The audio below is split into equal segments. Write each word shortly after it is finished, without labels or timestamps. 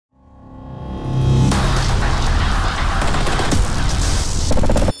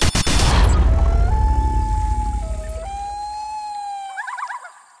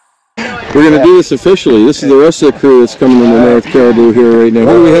going to do this officially. This is the rest of the crew that's coming in the North Caribou here right now.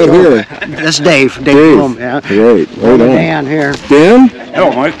 Who do we have here? That's Dave. Dave. Home, yeah. Right. Right on. Dan here. Dan?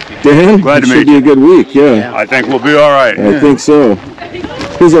 Hello, Mike. Dan? Glad to meet you. Should be a good week, yeah. I think we'll be all right. I think so.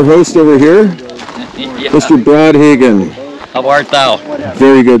 Who's our host over here? Mr. Broadhagen. How art thou?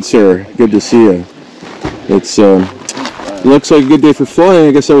 Very good, sir. Good to see you. It's looks like a good day for flying.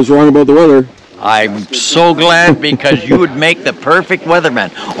 I guess I was wrong about the weather. I'm so glad because you would make the perfect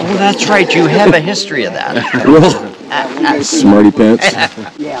weatherman. Oh, that's right. You have a history of that. Well, smarty pants.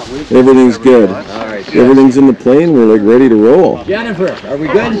 Everything's good. Everything's in the plane. We're like ready to roll. Jennifer, are we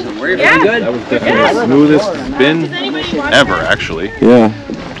good? Yeah. Good? That was definitely the smoothest spin ever, actually. Yeah.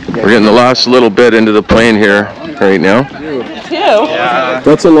 We're getting the last little bit into the plane here right now. Yeah.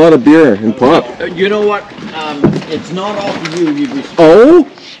 That's a lot of beer and pop. You know what? It's not all for you. Oh?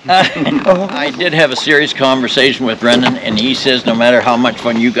 I did have a serious conversation with Brendan, and he says no matter how much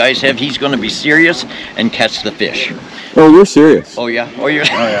fun you guys have, he's going to be serious and catch the fish. Oh, we're serious. Oh yeah. Oh, you're.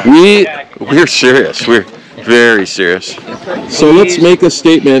 Oh, yeah. We're serious. We're very serious. So let's make a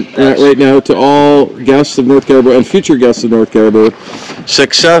statement right now to all guests of North Caribou and future guests of North Caribou.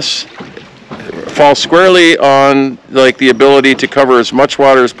 Success falls squarely on like the ability to cover as much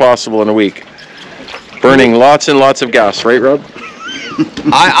water as possible in a week. Burning lots and lots of gas, right, Rob?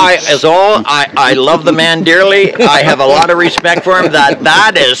 I love the man dearly. I have a lot of respect for him.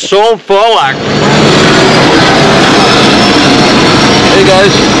 That is so full of. Hey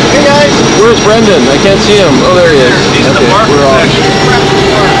guys. Hey guys. Where's Brendan? I can't see him. Oh, there he is. He's in the park section.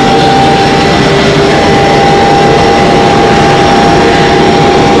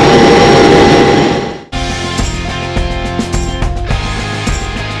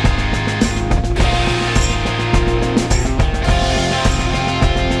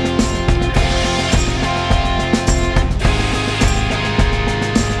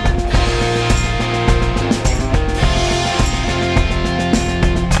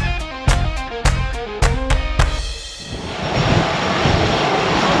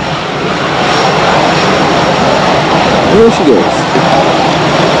 There she goes.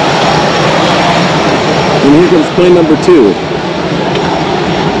 And here comes plane number 2.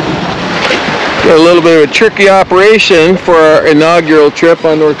 Got a little bit of a tricky operation for our inaugural trip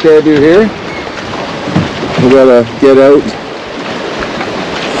on North Caribou here. We gotta get out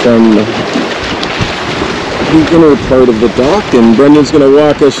from the inner part of the dock, and Brendan's gonna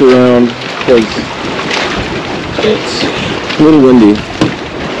walk us around because it's a little windy.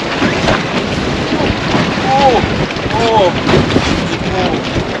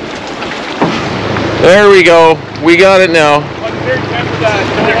 There we go. We got it now. All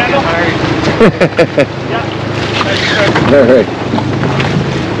right.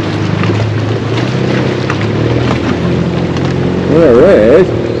 All right.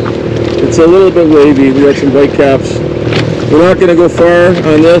 It's a little bit wavy. We got some white caps. We're not going to go far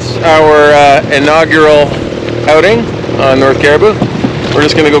on this, our inaugural outing on North Caribou. We're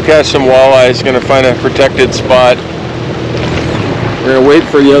just going to go catch some walleyes. Going to find a protected spot. We're going to wait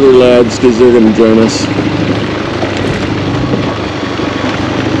for the other lads because they're going to join us.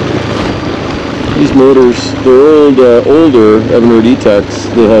 These motors, they're older Evinrude E-Techs.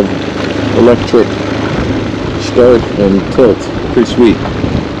 They have electric start and tilt. Pretty sweet.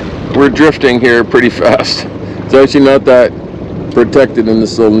 We're drifting here pretty fast. It's actually not that protected in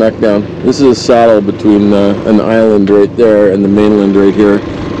this little neck down. This is a saddle between an island right there and the mainland right here.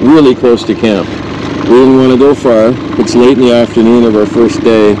 Really close to camp. We didn't want to go far. It's late in the afternoon of our first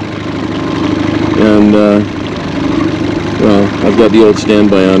day, and well, I've got the old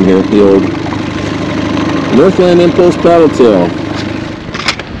standby on here, the old Northland Impulse paddle tail.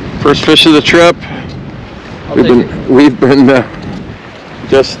 First fish of the trip. We've been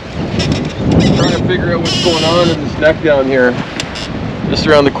just trying to figure out what's going on in this neck down here, just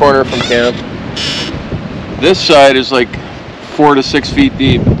around the corner from camp. This side is like 4 to 6 feet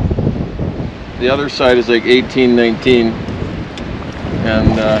deep. The other side is like 18, 19,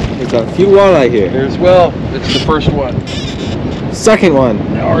 and there's a few walleye here. There's, well, it's the first one. Second one.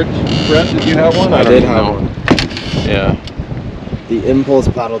 Brett, did you have one? I did have one. Yeah. The Impulse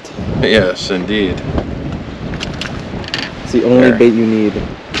paddle tail. Yes, indeed. It's the only bait you need.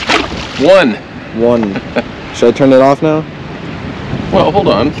 One. Should I turn it off now? Well, hold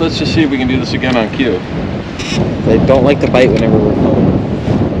on. Let's just see if we can do this again on cue. They don't like to bite whenever we're filming.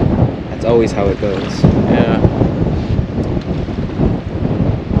 That's always how it goes. Yeah.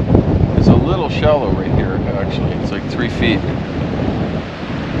 It's a little shallow right here, actually. It's like 3 feet.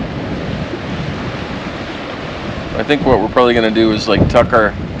 I think what we're probably going to do is like tuck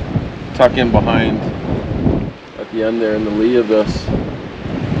in behind at the end there in the lee of this.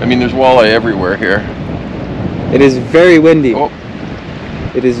 I mean, there's walleye everywhere here. It is very windy. Oh,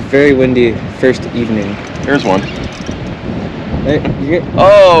 It is very windy first evening. here's one. Hey, you're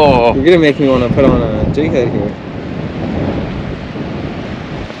Oh! gonna make me want to put on a jig head here.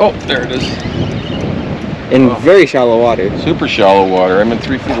 Oh, there it is. In Oh. very shallow water. Super shallow water. I'm in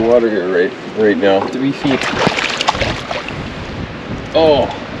 3 feet of water here right now. 3 feet. Oh,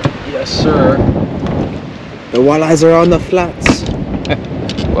 yes, sir. The walleyes are on the flats.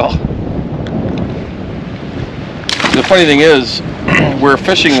 Well, the funny thing is, we're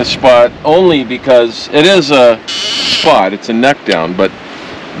fishing this spot only because it is a spot. It's a neck down, but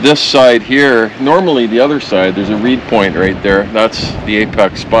this side here, normally the other side, there's a reed point right there. That's the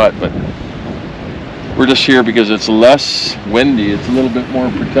apex spot, but we're just here because it's less windy. It's a little bit more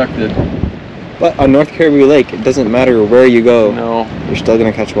protected. But on North Caribou Lake, it doesn't matter where you go. No, You're still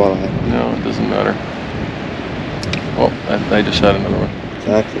gonna catch walleye. no, it doesn't matter. Oh, I just had another one.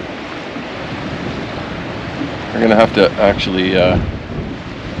 Exactly. We're gonna have to actually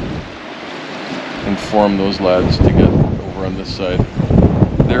inform those lads to get over on this side.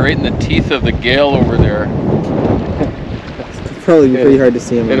 They're right in the teeth of the gale over there. It's probably pretty hard to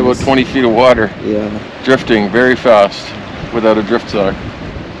see them. In about 20 feet of water. Yeah. Drifting very fast without a drift sock.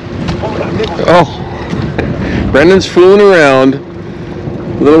 Oh, Brendan's fooling around.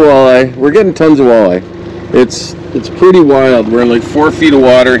 Little walleye. We're getting tons of walleye. It's pretty wild. We're in like 4 feet of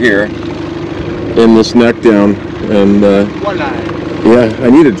water here in this neck down, and yeah, I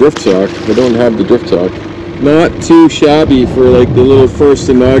need a drift sock. I don't have the drift sock. Not too shabby for like the little first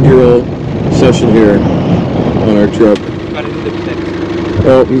inaugural session here on our trip.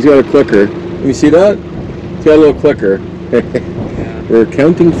 Oh, he's got a clicker. Can you see that? He's got a little clicker. We're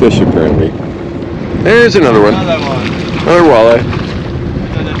counting fish apparently. There's another one. Another one. Another walleye.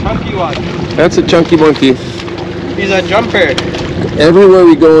 The chunky one. That's a chunky monkey. He's a jumper. Everywhere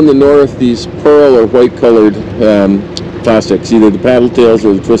we go in the north, these pearl or white colored plastics, either the paddle tails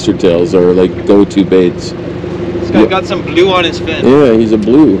or the twister tails, are like go-to baits. This guy got some blue on his fin. Yeah, he's a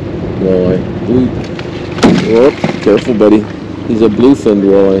blue walleye. Blue. Oh, careful, buddy. He's a blue-finned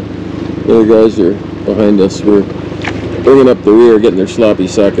walleye. The other guys are behind us. We're bringing up the rear, getting their sloppy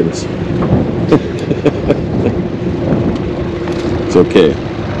seconds. It's okay.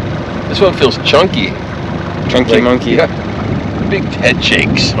 This one feels chunky. Chunky monkey. Yeah. Big head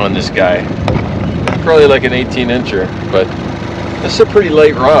shakes on this guy. Probably like an 18-incher, but this is a pretty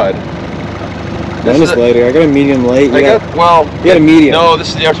light rod. Mine is lighter. I got a medium light. You got a medium. No, this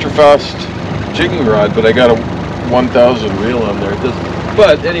is the extra fast jigging rod, but I got a 1000 reel on there.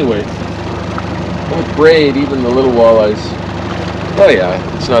 But anyway, with braid, even the little walleyes. Oh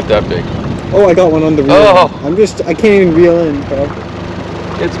yeah, it's not that big. Oh, I got one on the reel. Oh. I can't even reel in.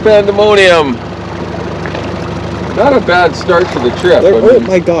 It's pandemonium. Not a bad start to the trip. Oh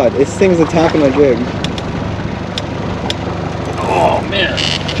my god, this thing's attacking my jig. Oh man,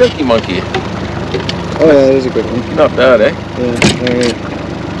 chunky monkey. Oh yeah, that is a good one. Not bad, eh? Yeah,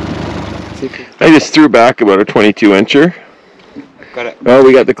 alright. I just threw back about a 22-incher. Got it. Oh,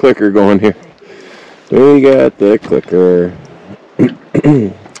 we got the clicker going here. We got the clicker.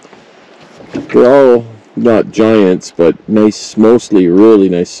 They're all not giants, but nice, mostly really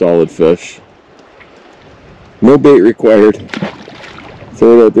nice solid fish. No bait required.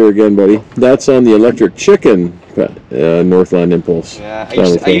 Throw it out there again, buddy. That's on the electric chicken Northland Impulse. Yeah,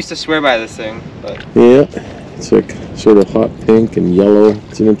 I used to swear by this thing, but yeah, it's like sort of hot pink and yellow.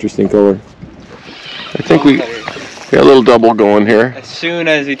 It's an interesting color. I think we got a little double going here. as soon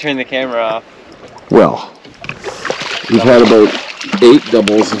as we turn the camera off. Well, we've had about 8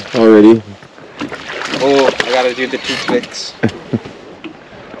 doubles already. Oh, I gotta do the toothpicks.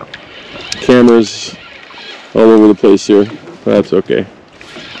 Cameras all over the place here. That's okay.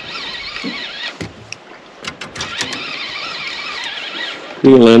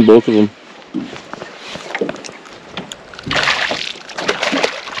 We can land both of them.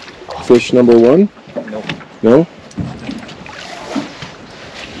 Fish number 1? Nope. No?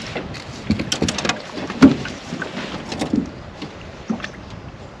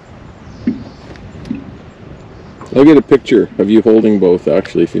 I'll get a picture of you holding both,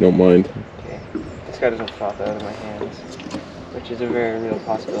 actually, if you don't mind. Okay. This guy doesn't fall out of my hands, which is a very real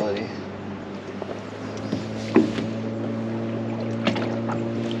possibility.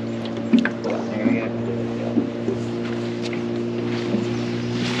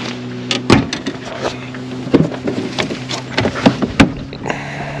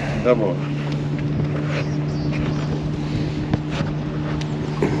 Double.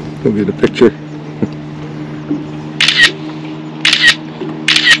 Go get a picture.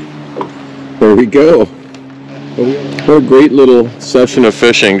 There we go. Oh, yeah. What a great little session of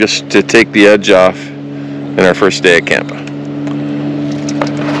fishing just to take the edge off in our first day at camp.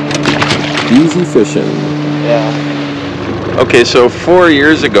 Easy fishing. Yeah. Okay, so 4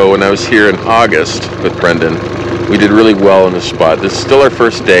 years ago when I was here in August with Brendan, we did really well in the spot. This is still our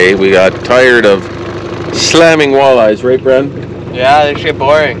first day. We got tired of slamming walleyes, right, Bren? Yeah, they get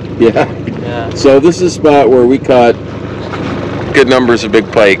boring. Yeah. Yeah. So this is a spot where we caught good numbers of big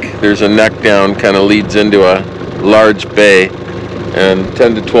pike. There's a neck down, kind of leads into a large bay, and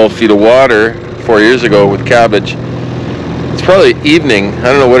 10 to 12 feet of water 4 years ago with cabbage. It's probably evening. I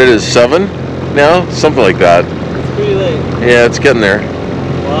don't know what it is, 7 now? Something like that. It's pretty late. Yeah, it's getting there.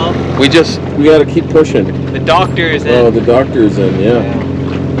 Well, We got to keep pushing. the doctor is in. Oh, the doctor's in, yeah.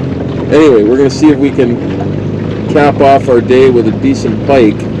 Anyway, we're going to see if we can cap off our day with a decent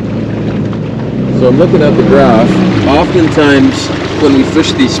pike. So I'm looking at the graph. Oftentimes when we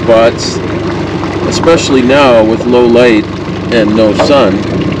fish these spots, especially now with low light and no sun,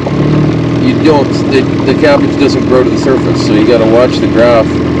 the cabbage doesn't grow to the surface, so you got to watch the graph,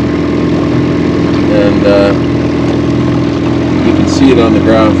 and you can see it on the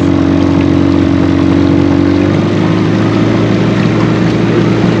graph.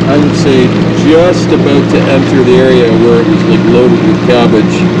 I would say just about to enter the area where it was like loaded with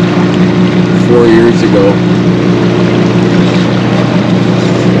cabbage 4 years ago.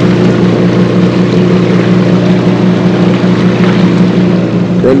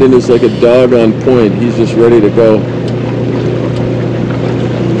 Brendan is like a dog on point. He's just ready to go.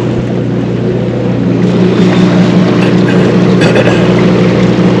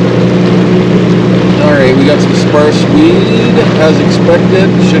 Alright, we got some sparse weed, as expected.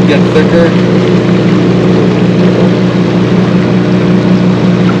 Should get thicker.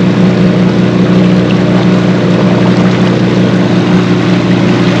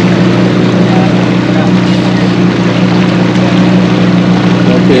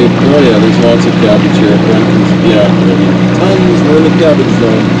 Okay, oh yeah, there's lots of cabbage here. Yeah, tons. We're in the cabbage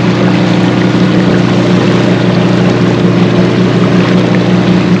zone.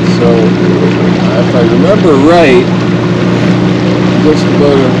 So, if I remember right, just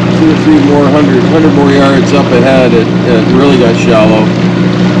about 2 or 3 more 100 more yards up ahead, it really got shallow.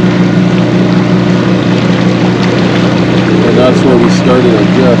 And that's where we started our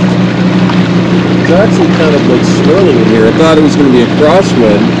drift. It's actually kind of like swirling in here. I thought it was going to be a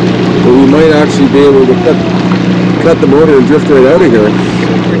crosswind, but we might actually be able to cut the motor and drift right out of here.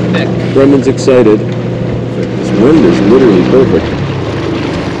 Super thick. Brendan's excited. This wind is literally perfect.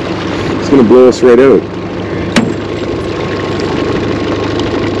 It's going to blow us right out.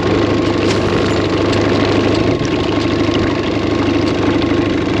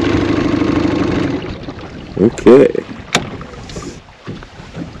 Okay.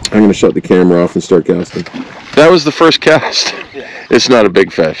 I'm going to shut the camera off and start casting. That was the first cast. Yeah. It's not a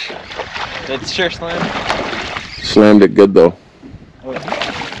big fish. That's sure slam. Slammed it good though.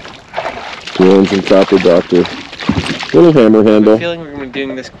 The orange and copper doctor. Little hammer I have a handle. feeling we're going to be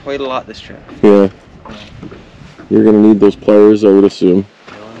doing this quite a lot this trip. Yeah. You're going to need those pliers, I would assume.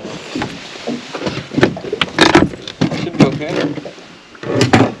 Should be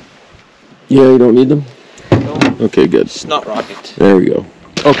okay. Yeah, you don't need them? No, Okay, good. it's not rocket. There we go.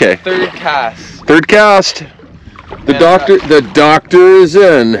 Okay. Third cast. Third cast. The Yeah, doctor is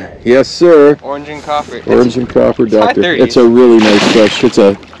in. Yes, sir. Orange and copper. Orange and copper high doctor. 30s. It's a really nice fish. It's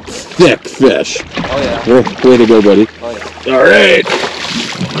a thick fish. Oh yeah. Way to go, buddy. Oh yeah. All right.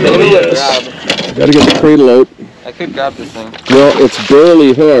 Grab. Gotta get the cradle out. I could grab this thing. Well, it's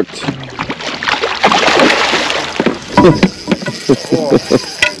barely hooked.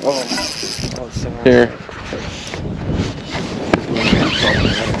 Oh, it's so nice. Here.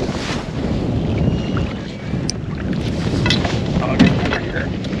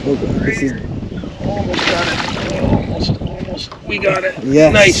 This is Almost got it. Almost. We got it.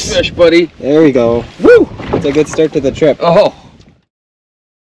 yes. Nice fish, buddy. There we go. Woo! It's a good start to the trip. Oh.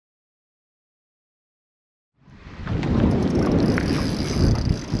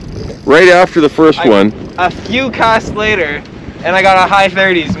 Right after the first one. A few casts later, and I got a high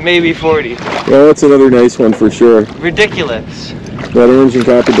 30s, maybe 40. Well, that's another nice one for sure. Ridiculous. That orange and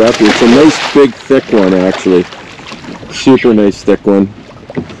copper doctor. It's a nice big thick one actually. Super nice thick one.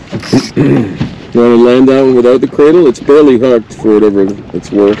 You want to land that one without the cradle? It's barely hooked for whatever it's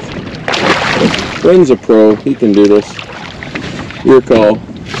worth. Bren's a pro. He can do this. Your call.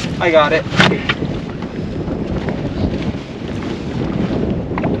 I got it.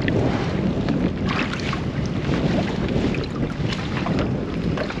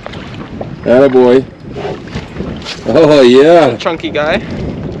 Attaboy. Oh yeah. Chunky guy.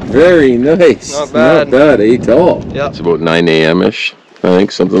 Very nice. Not bad. Not bad at all. Yeah. It's about 9 a.m.-ish, I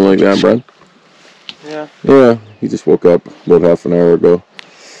think, something like that, Brad. Yeah. Yeah, he just woke up about half an hour ago.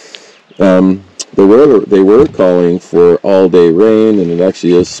 They were calling for all-day rain, and it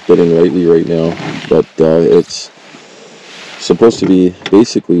actually is spitting lightly right now, but it's supposed to be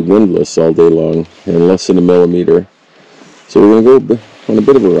basically windless all day long and less than a millimeter. So we're going to go on a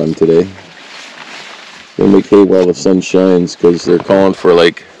bit of a run today. We'll make hay while the sun shines, because they're calling for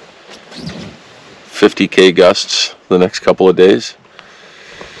like 50k gusts the next couple of days.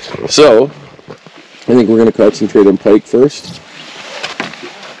 So I think we're going to concentrate on pike first.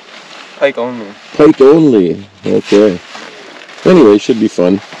 Pike only. Pike only. Okay. Anyway, should be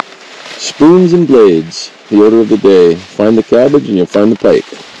fun. Spoons and blades, the order of the day. Find the cabbage and you'll find the pike.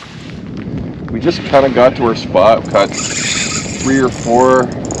 We just kind of got to our spot. Caught 3 or 4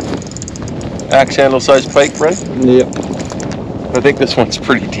 axe handle sized pike, right? Yep. I think this one's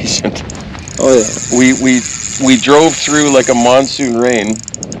pretty decent. Oh yeah. We drove through like a monsoon rain.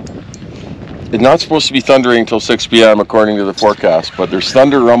 It's not supposed to be thundering until 6 p.m. according to the forecast, but there's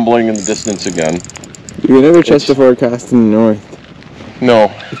thunder rumbling in the distance again. You can never trust the forecast in the north. No.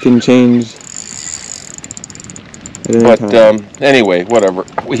 It can change at any time. But anyway, whatever.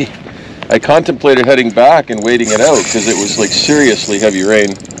 I contemplated heading back and waiting it out because it was like seriously heavy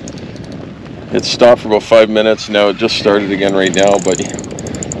rain. It stopped for about 5 minutes. Now it just started again right now, but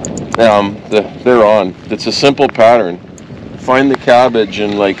they're on. It's a simple pattern. Find the cabbage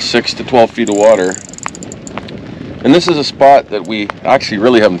in like 6 to 12 feet of water. And this is a spot that we actually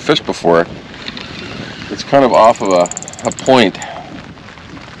really haven't fished before. It's kind of off of a point.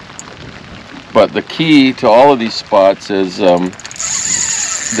 But the key to all of these spots is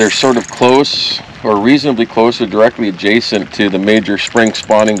they're sort of close or reasonably close or directly adjacent to the major spring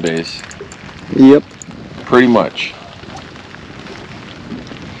spawning bays. Yep. Pretty much.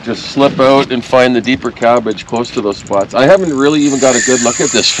 Just slip out and find the deeper cabbage close to those spots. I haven't really even got a good look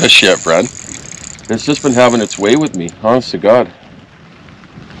at this fish yet, Brad. It's just been having its way with me, honest to God.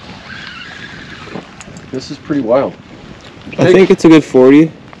 This is pretty wild. I think it's a good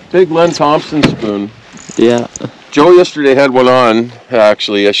 40. Big Len Thompson spoon. Yeah. Joe yesterday had one on,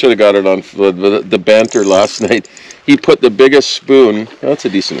 actually. I should have got it on the banter last night. He put the biggest spoon, that's a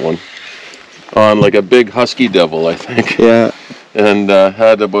decent one, on like a big husky devil, I think. Yeah. And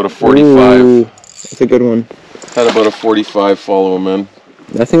had about a 45. Ooh, that's a good one. Had about a 45 follow him in.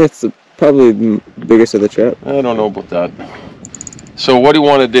 I think that's probably the biggest of the trip. I don't know about that. So what do you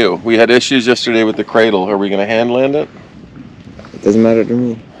want to do? We had issues yesterday with the cradle. Are we going to hand land it? It doesn't matter to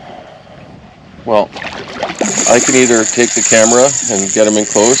me. Well, I can either take the camera and get him in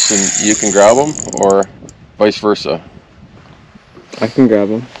close and you can grab him, or vice versa. I can grab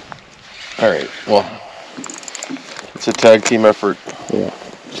him. All right, well, it's a tag team effort. Yeah.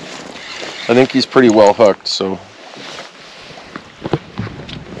 I think he's pretty well hooked, so.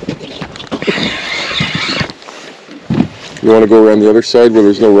 You want to go around the other side where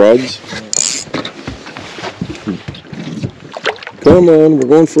there's no rods? Come on, we're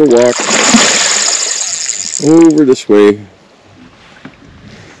going for a walk. Over this way.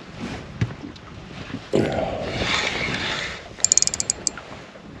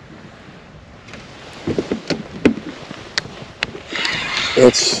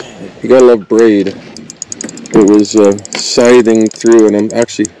 You gotta love braid. It was scything through, and I'm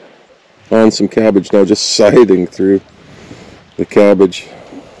actually on some cabbage now, just scything through the cabbage.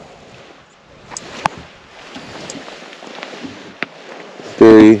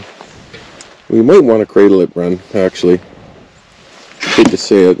 We might want to cradle it, Bren, actually. Hate to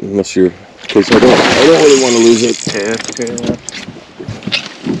say it, unless you're, because I don't really want to lose it. Yeah.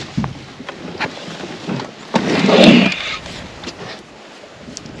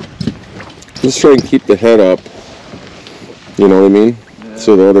 Just try and keep the head up, you know what I mean? Yeah.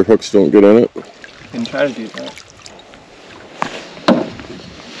 So the other hooks don't get in it. You can try to do that.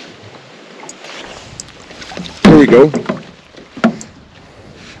 There we go.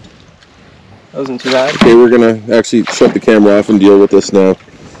 That wasn't too bad. Okay, we're going to actually shut the camera off and deal with this now.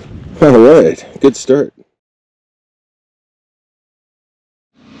 Alright, good start.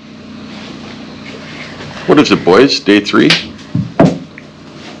 What is it, boys? Day 3?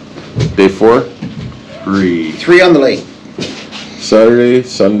 Day 4? 3. 3 on the lake. Saturday,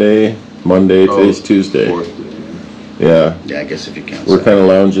 Sunday, Monday, today's Tuesday. Yeah. Yeah, I guess if you count. We're kind of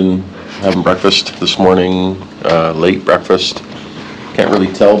lounging, having breakfast this morning, late breakfast. Can't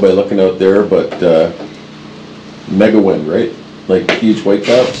really tell by looking out there, but mega wind, right? Like huge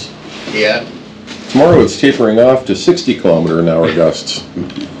whitecaps. Yeah. Tomorrow it's tapering off to 60 km/h gusts.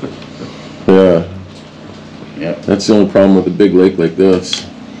 Yeah. Yeah. That's the only problem with a big lake like this.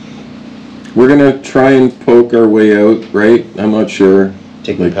 We're gonna try and poke our way out, right? I'm not sure.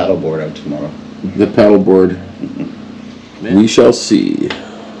 Take the paddleboard out tomorrow. The paddleboard. We shall see.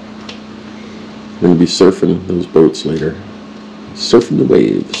 We're gonna be surfing those boats later. Surfing the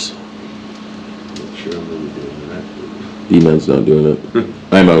waves. Not sure I'm really doing that. D-Man's not doing it.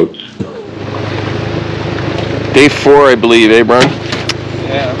 I'm out. Day 4, I believe, eh, Brian?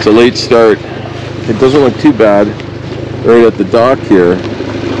 Yeah. It's a late start. It doesn't look too bad right at the dock here.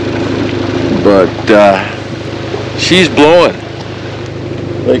 But she's blowing.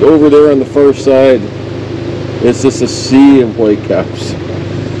 Like over there on the far side, it's just a sea of whitecaps.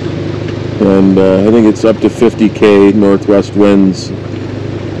 And I think it's up to 50k northwest winds.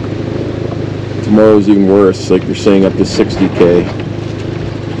 Tomorrow's even worse, like you're saying, up to 60k.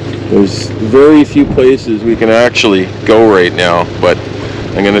 There's very few places we can actually go right now, but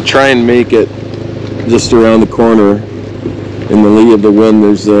I'm going to try and make it just around the corner in the lee of the wind.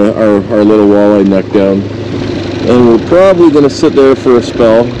 There's our little walleye neck down. And we're probably going to sit there for a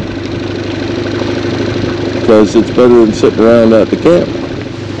spell because it's better than sitting around at the camp.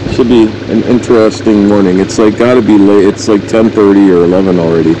 Should be an interesting morning. It's like got to be late. It's like 10:30 or 11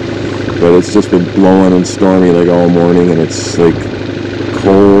 already. But it's just been blowing and stormy like all morning, and it's like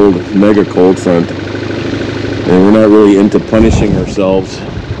cold, mega cold front. And we're not really into punishing ourselves.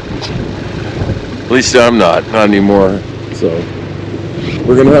 At least I'm not anymore. So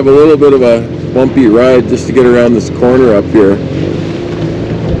we're gonna have a little bit of a bumpy ride just to get around this corner up here.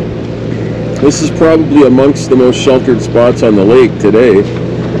 This is probably amongst the most sheltered spots on the lake today,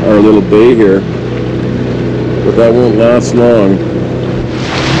 our little bay here. But that won't last long.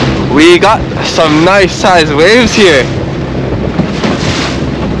 We got some nice sized waves here.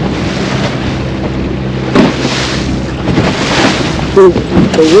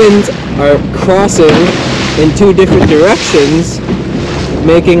 The winds are crossing in two different directions,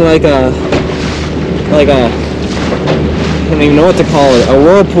 making like a I don't even know what to call it, a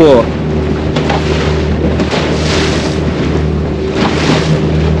whirlpool.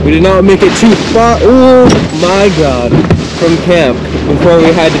 We did not make it too far, oh my god, from camp before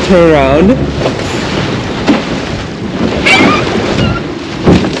we had to turn around.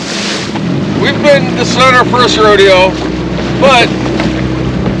 We've been, this is not our first rodeo, but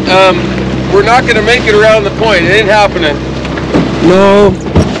we're not going to make it around the point. It ain't happening. No,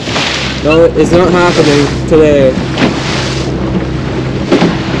 it's not happening today.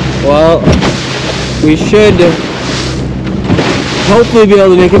 Well, we should hopefully be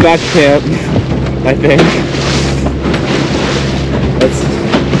able to make it back to camp, I think.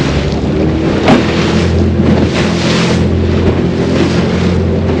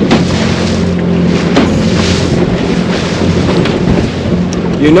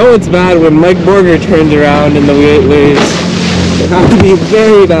 You know it's bad when Mike Borger turns around in the waves. It has to be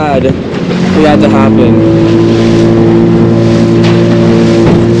very bad for that to happen.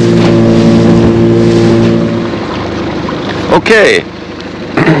 Okay,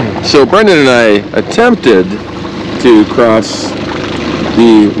 so Brendan and I attempted to cross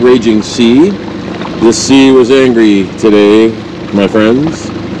the raging sea. The sea was angry today, my friends.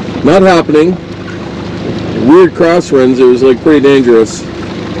 Not happening. Weird crosswinds, it was like pretty dangerous.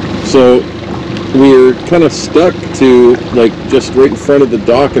 So we were kind of stuck to like just right in front of the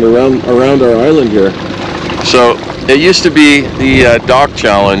dock and around our island here. So it used to be the dock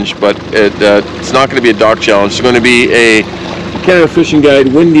challenge, but it's not going to be a dock challenge. It's going to be a Canada Fishing Guide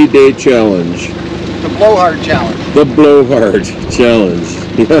Windy Day Challenge. The blowhard challenge. The blowhard challenge.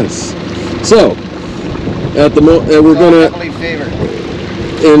 Yes. So at the we're going to heavily favored.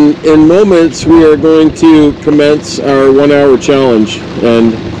 in moments we are going to commence our 1 hour challenge,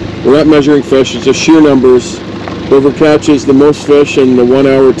 and we're not measuring fish, it's just sheer numbers. Whoever catches the most fish in the 1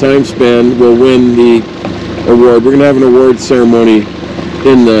 hour time span will win the award. We're gonna have an award ceremony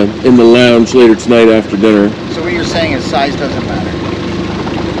in the lounge later tonight after dinner. So what you're saying is size doesn't matter.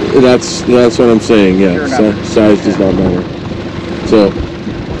 That's what I'm saying, yeah. Size does not matter. So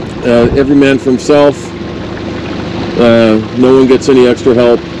every man for himself. No one gets any extra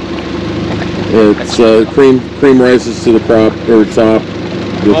help. It's cream rises to the top.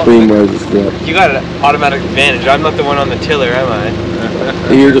 The cream rises to the top. You got an automatic advantage. I'm not the one on the tiller, am I?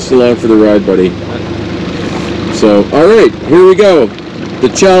 You're just along for the ride, buddy. So, all right, here we go. The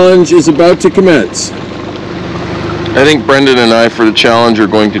challenge is about to commence. I think Brendan and I, for the challenge, are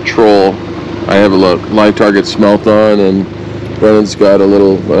going to troll. I have a live target smelt on, and Brendan's got a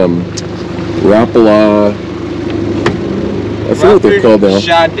little Rapala. I forget what they're called now.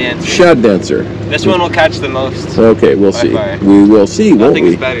 Shad dancer. Shad dancer. This one will catch the most. Okay, we'll see. Far. We will see, won't we?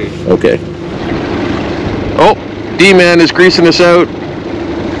 Nothing's better. Okay. Oh, D-Man is greasing us out.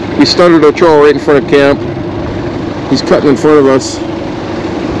 We started our trawl right in front of camp. He's cutting in front of us.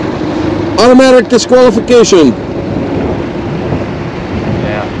 Automatic disqualification.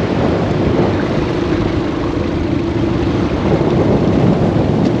 Yeah.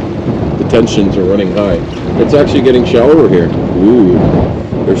 The tensions are running high. It's actually getting shallower here. Ooh,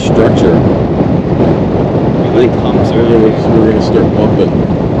 there's structure. We like humps. We're gonna start bumping.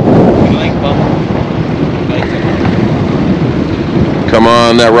 We like bump. We like to Come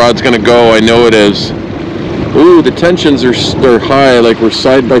on, that rod's gonna go. I know it is. Ooh, the tensions are high, like we're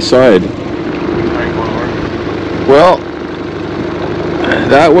side by side. Well,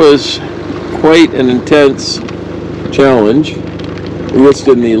 that was quite an intense challenge. We're just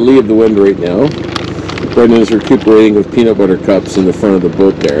in the lee of the wind right now. Brendan is recuperating with peanut butter cups in the front of the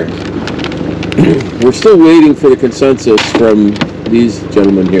boat there. We're still waiting for the consensus from these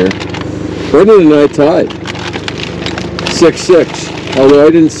gentlemen here. Brendan and I tied 6-6. Although I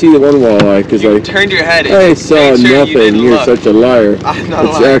didn't see the one walleye because I turned your head. I saw nothing. You're such a liar. I'm not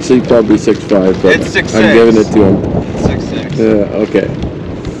It's lying. actually probably 6'5", but It's 6'6". I'm giving it to him. 6'6". Yeah, okay.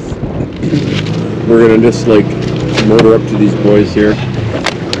 We're gonna just like motor up to these boys here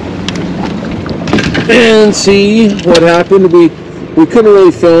and see what happened. We couldn't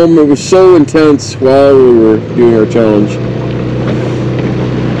really film. It was so intense while we were doing our challenge.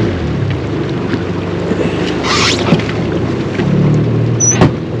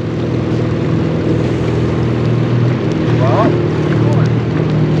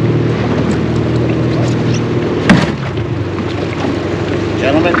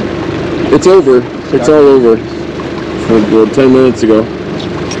 Gentlemen, It's over. It's all over. From about 10 minutes ago.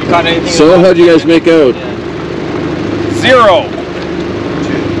 Got anything? So how'd you guys make out? 0.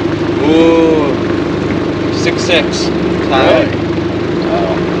 Ooh. 6'6".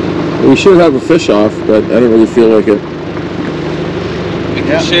 We should have a fish off, but I don't really feel like it. We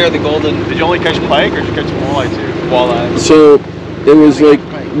can share the golden. Did you only catch pike or did you catch walleye too? Walleye. So it was like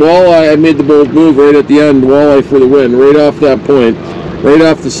walleye. I made the bold move right at the end. Walleye for the win. Right off that point, right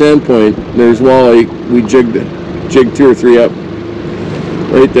off the sand point. There's walleye. We jigged 2 or 3 up.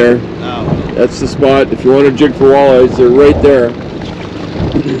 Right there. That's the spot. If you want to jig for walleyes, they're right there.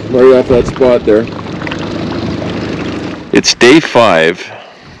 Right off that spot there. It's day 5.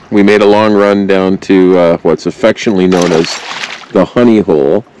 We made a long run down to what's affectionately known as the honey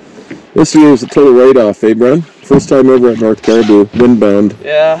hole. This year was a total write-off, eh, Bren? First time ever at North Caribou, windbound.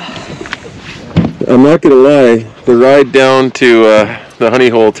 Yeah. I'm not gonna lie, the ride down to the honey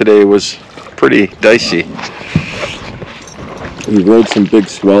hole today was pretty dicey. We rode some big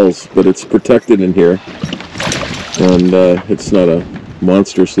swells, but it's protected in here. And it's not a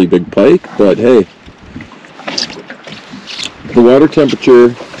monstrously big pike, but hey. The water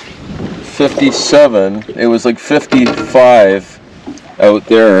temperature, 57. It was like 55 out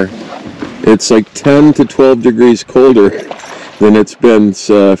there. It's like 10 to 12 degrees colder than it's been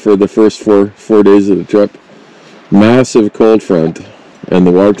for the first four days of the trip. Massive cold front, and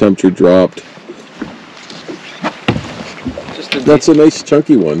the water temperature dropped. That's a nice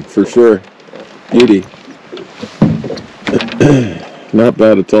chunky one for sure. Beauty. Not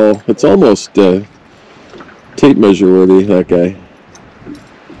bad at all. It's almost tape measure worthy, that guy.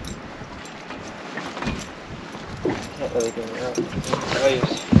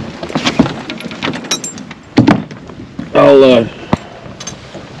 I'll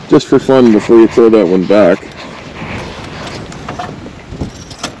just for fun before you throw that one back,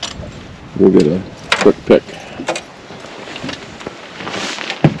 we'll get a quick pick.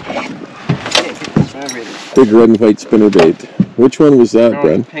 Big red and white spinnerbait. Which one was that,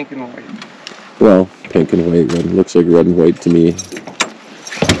 Bren? Pink and white. Well, pink and white. Red looks like red and white to me.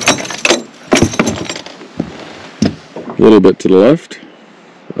 A little bit to the left.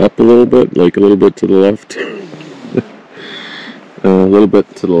 Up a little bit, like a little bit to the left. A little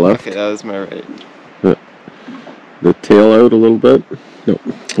bit to the left. Okay, that was my right. The tail out a little bit. No,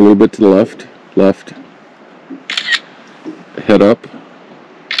 a little bit to the left. Left. Head up.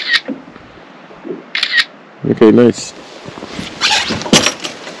 Okay, nice.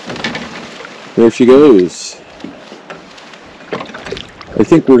 There she goes. I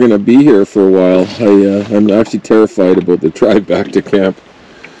think we're going to be here for a while. I'm actually terrified about the drive back to camp.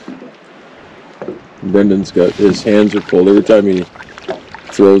 Brendan's got his hands are cold every time he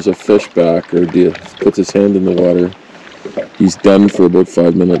throws a fish back or puts his hand in the water. He's done for about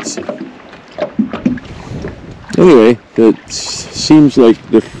 5 minutes. Anyway, it seems like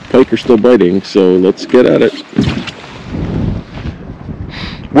the pike are still biting, so let's get at it.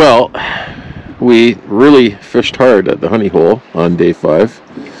 Well, we really fished hard at the honey hole on day 5.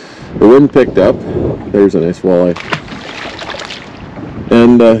 The wind picked up. There's a nice walleye.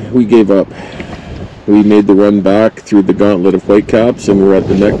 And we gave up. We made the run back through the gauntlet of whitecaps, and we're at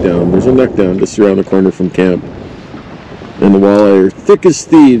the neck down. There's a neck down just around the corner from camp. And the walleye are thick as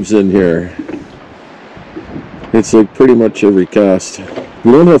thieves in here. It's like pretty much every cast.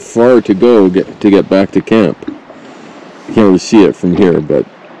 We don't have far to go to get back to camp. You can't really see it from here, but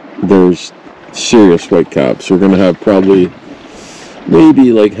there's serious whitecaps. We're going to have probably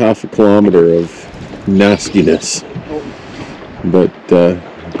maybe like half a kilometer of nastiness. But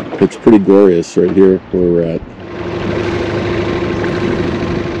it's pretty glorious right here where we're at.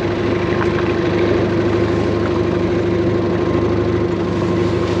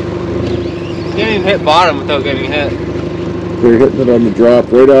 You can't even hit bottom without getting hit. We're hitting it on the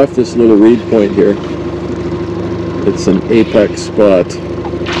drop right off this little reed point here. It's an apex spot.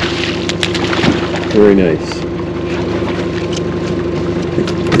 Very nice.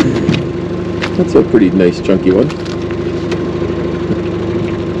 That's a pretty nice chunky one.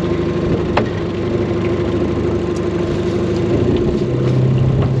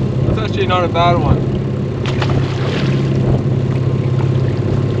 That's actually not a bad one.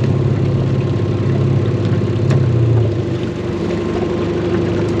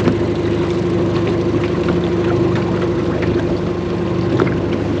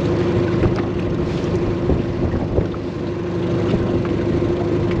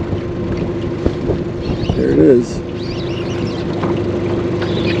 There it is.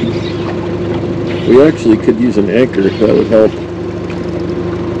 We actually could use an anchor, that would help.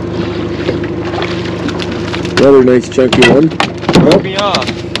 Another nice chunky one. Throw me off.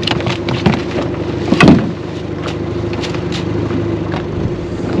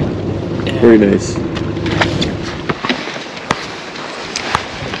 Very nice.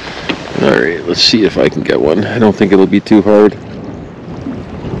 Alright, let's see if I can get one. I don't think it'll be too hard.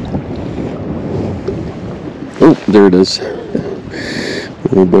 Oh, there it is.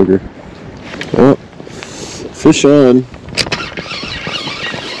 Little booger. Oh, fish on.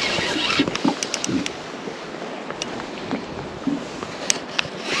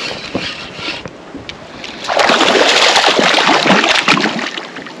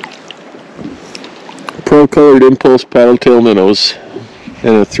 Pearl-colored impulse paddle-tail minnows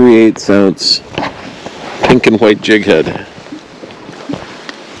and a 3/8 ounce pink and white jig head.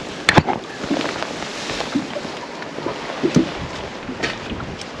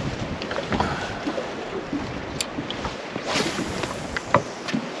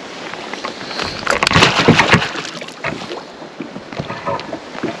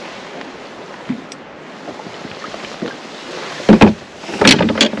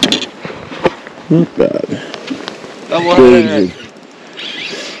 Not bad. Big.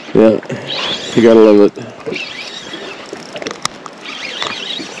 Yeah, you gotta love it.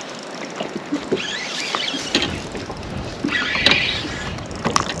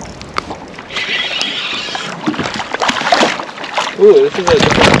 Ooh, this is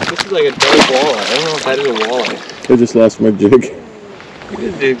like a dark walleye. I don't know if that is a walleye. I just lost my jig.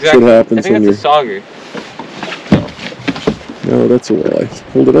 Exactly. That's what happens I think when that's a sauger. No, that's a walleye.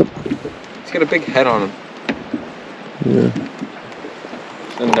 Hold it up. He's got a big head on him. Yeah.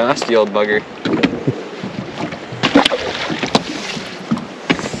 A nasty old bugger.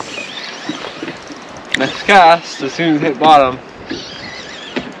 Next cast, as soon as it hit bottom.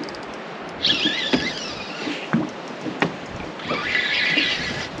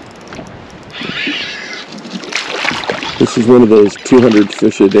 This is one of those 200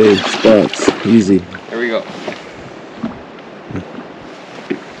 fish a day spots. Easy. There we go.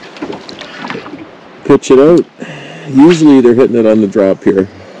 Pitch it out. Usually they're hitting it on the drop here.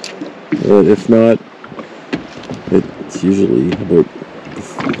 If not, it's usually about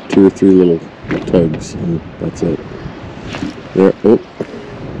 2 or 3 little tugs, and that's it. There, oh.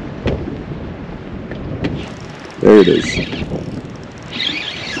 There it is.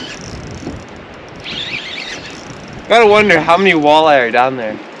 Gotta wonder how many walleye are down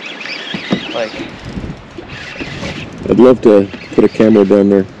there. Like, I'd love to put a camera down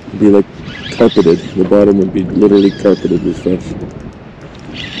there. It'd be like carpeted. The bottom would be literally carpeted with fish.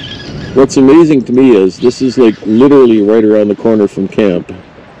 What's amazing to me is this is like literally right around the corner from camp.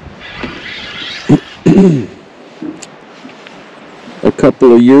 A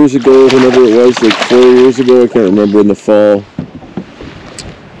couple of years ago, whenever it was, like 4 years ago, I can't remember, in the fall,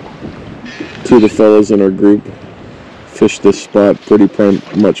 2 of the fellows in our group fished this spot pretty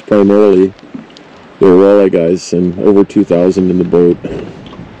much primarily. They were walleye guys, and over 2,000 in the boat.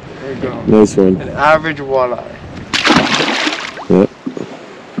 there you go. Nice one. An average walleye. Yeah.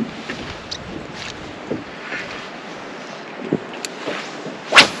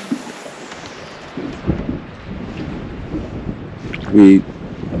 we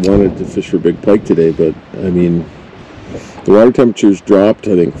wanted to fish for big pike today, but I mean, the water temperature's dropped,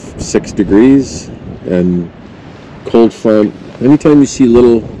 I think, 6 degrees, and cold front. Anytime you see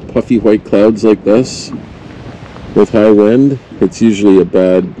little puffy white clouds like this with high wind, it's usually a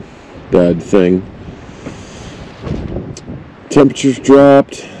bad thing. Temperatures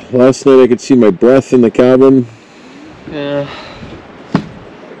dropped. Last night I could see my breath in the cabin. Yeah.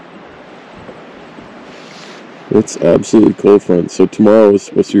 It's absolutely cold front. So tomorrow is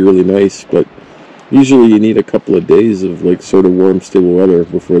supposed to be really nice, but usually you need a couple of days of like sort of warm, stable weather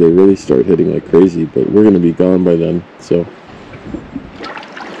before they really start hitting like crazy. But we're going to be gone by then. So,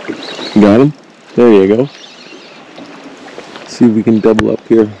 got him? There you go. See if we can double up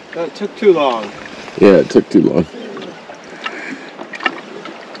here. That took too long. Yeah, it took too long.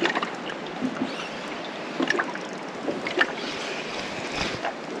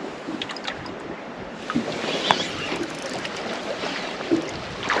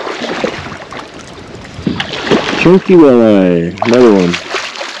 Chunky walleye, another one.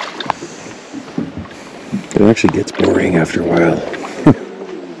 It actually gets boring after a while.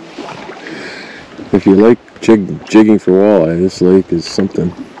 If you like jigging for walleye, this lake is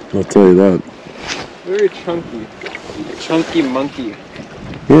something. I'll tell you that. Very chunky. Chunky monkey.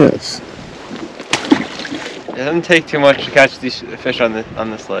 Yes. It doesn't take too much to catch these fish on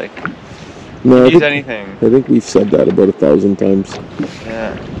this lake. No, Use anything. I think we've said that about 1,000 times.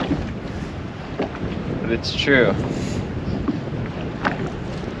 Yeah. But it's true.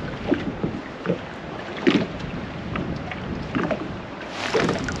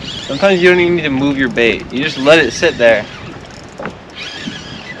 Sometimes you don't even need to move your bait. You just let it sit there.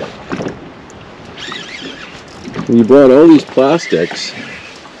 When you brought all these plastics,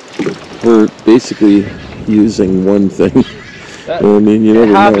 we're basically using one thing. I mean, you never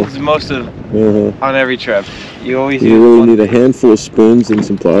know. It happens most of on every trip. You always use really one. need a handful of spoons and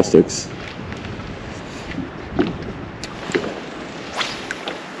some plastics.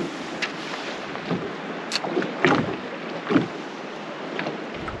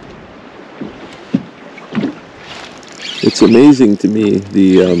 It's amazing to me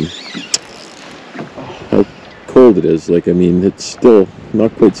how cold it is. Like, I mean, it's still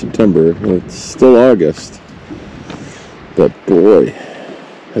not quite September. It's still August. But boy,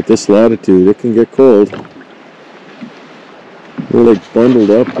 at this latitude, it can get cold. We're like bundled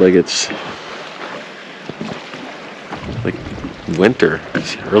up like it's like winter.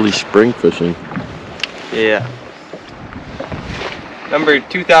 It's early spring fishing. Yeah. Number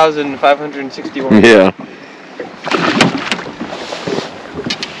 2,561. Yeah.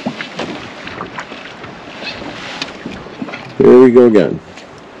 Here we go again.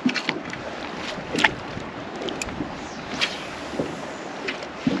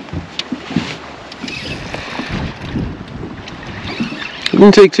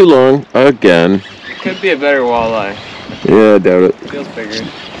 Didn't take too long. Again. Could be a better walleye. Yeah, I doubt it. Feels bigger.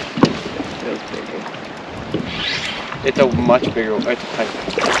 Feels bigger. It's a much bigger. It's a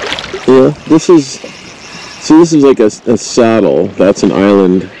pike. Yeah, this is like a saddle. That's an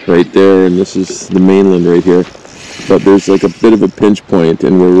island right there, and this is the mainland right here. But there's like a bit of a pinch point,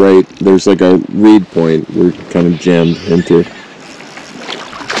 and there's like a reed point we're kind of jammed into.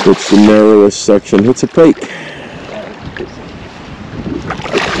 It's the narrowest section. It's a pike.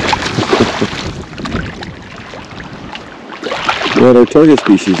 We're at our target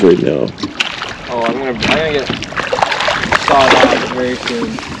species right now. Oh, I'm gonna get sawed off very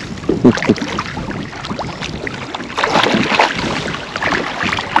soon.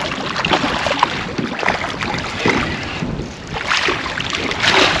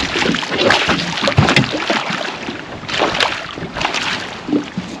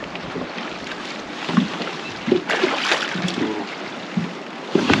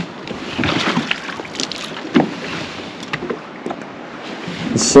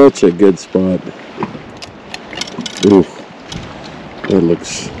 Such a good spot. Ooh, that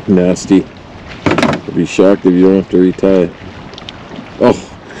looks nasty. I'd be shocked if you don't have to retie it. Oh,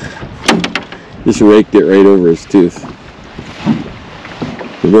 just raked it right over his tooth.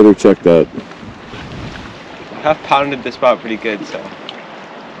 You better check that. I have pounded this spot pretty good, so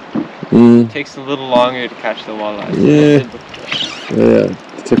it takes a little longer to catch the walleye. Yeah,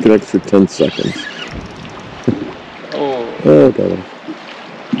 it took an extra 10 seconds. Oh, got him.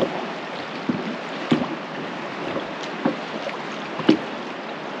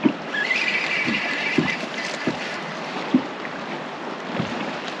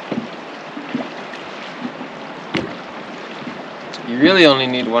 You really only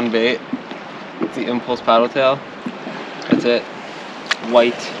need one bait. It's the impulse paddle tail. That's it.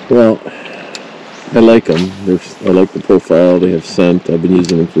 White. Well, I like them. I like the profile. They have scent. I've been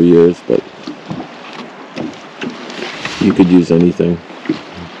using them for years, but you could use anything.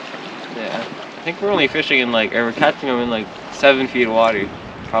 Yeah, I think we're only fishing in like, or we're catching them in like 7 feet of water,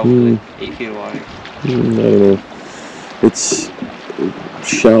 probably 8 feet of water. I don't know. It's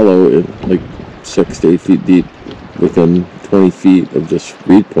shallow, like 6 to 8 feet deep, within 20 feet of this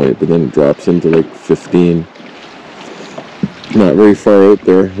reed point, but then it drops into like 15. Not very far out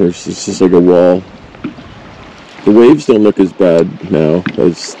there. It's just like a wall. The waves don't look as bad now,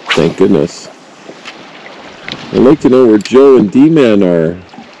 as thank goodness. I'd like to know where Joe and D-Man are.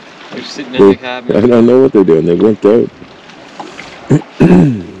 They're sitting in the cabin. I don't know what they're doing. They went out.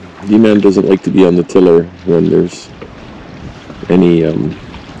 D-Man doesn't like to be on the tiller when there's any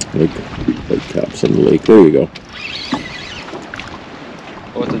like caps on the lake. There you go.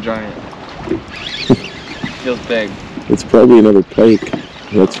 Oh, it's a giant. Feels big. It's probably another pike.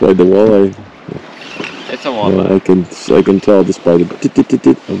 That's why the walleye. It's a walleye. I can tell just by the tit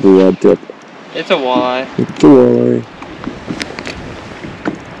of the rod tip. It's a walleye. It's a walleye.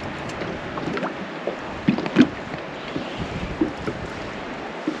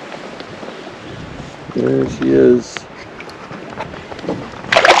 There she is.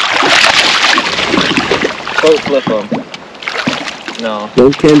 Boat flip them. No.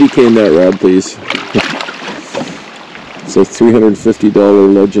 Don't candy cane that rod, please. It's a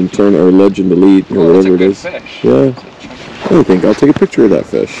 $350 Legend Turn or Legend Elite or whatever it is. Fish. Yeah. I think I'll take a picture of that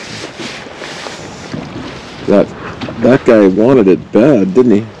fish. That guy wanted it bad,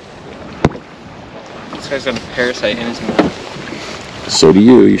 didn't he? This guy's got a parasite in his mouth. So do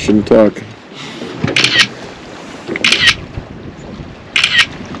you. You shouldn't talk.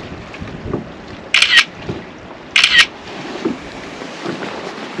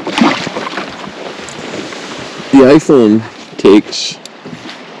 The iPhone takes,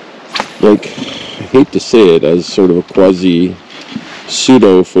 like, I hate to say it as sort of a quasi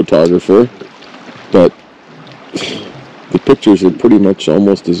pseudo photographer, but the pictures are pretty much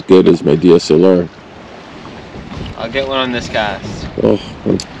almost as good as my DSLR. I'll get one on this cast. Oh,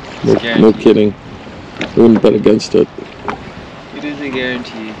 no kidding. I wouldn't bet against it. It is a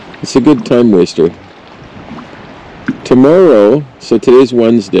guarantee. It's a good time waster. Tomorrow, so today's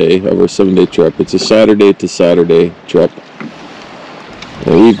Wednesday of our 7-day trip. It's a Saturday to Saturday trip.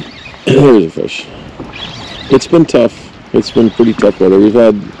 And there's a fish. It's been tough. It's been pretty tough weather. We've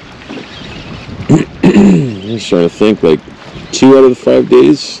had, I'm just trying to think, like 2 out of the 5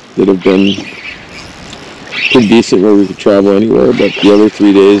 days that have been pretty decent where we could travel anywhere, but the other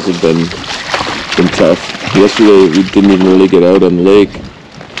 3 days have been tough. Yesterday we didn't even really get out on the lake.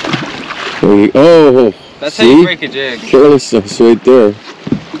 That's see? how you break a jig. Carelessness right there.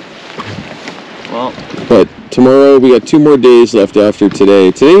 Well, but tomorrow we got 2 more days left after today.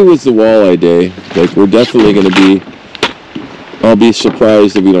 Today was the walleye day. Like, we're definitely going to be, I'll be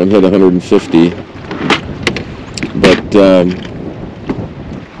surprised if we don't hit 150. But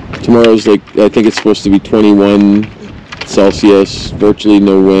tomorrow's like, I think it's supposed to be 21 Celsius, virtually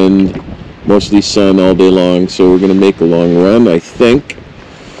no wind, mostly sun all day long. So we're going to make a long run, I think,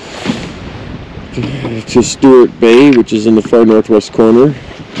 to Stewart Bay, which is in the far northwest corner.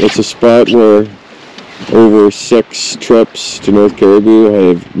 It's a spot where over 6 trips to North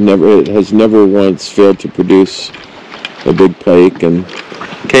Caribou, it has never once failed to produce a big pike. And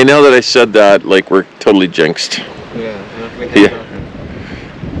okay, now that I said that, like, we're totally jinxed. Yeah.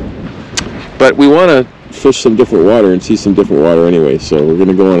 But we want to fish some different water and see some different water anyway, so we're going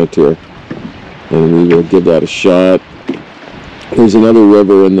to go on a tour and we will give that a shot. There's another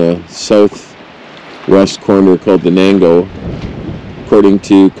river in the southwest corner called the Nango. According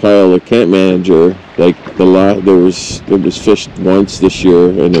to Kyle, the camp manager, like it was fished once this year,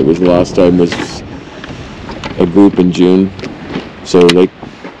 and it was the last time was a group in June. So like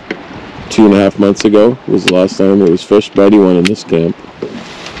 2.5 months ago was the last time it was fished by anyone in this camp.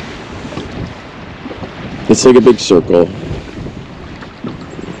 It's like a big circle,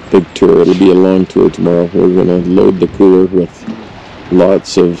 big tour. It'll be a long tour tomorrow. We're gonna load the cooler with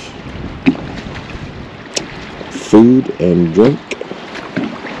lots of food and drink.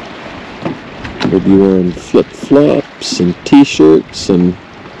 We'll be wearing flip-flops and t-shirts and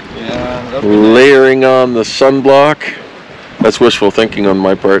layering on the sunblock. That's wishful thinking on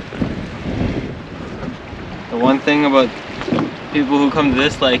my part. The one thing about people who come to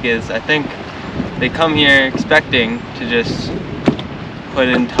this lake is, I think they come here expecting to just put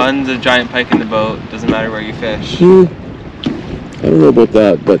in tons of giant pike in the boat. Doesn't matter where you fish. I don't know about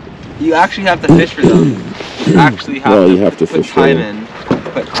that, but you actually have to fish for them. You actually have to put time in,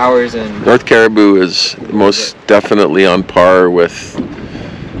 put hours in. North Caribou is most definitely on par with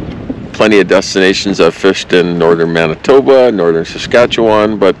plenty of destinations. I've fished in northern Manitoba, northern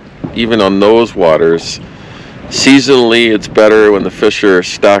Saskatchewan, but even on those waters, seasonally it's better when the fish are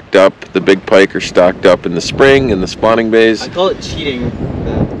stacked up. The big pike are stacked up in the spring in the spawning bays. I call it cheating.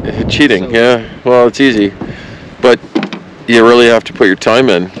 Cheating, So- yeah. Well, it's easy, but you really have to put your time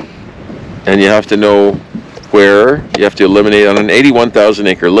in, and you have to know where. You have to eliminate on an 81,000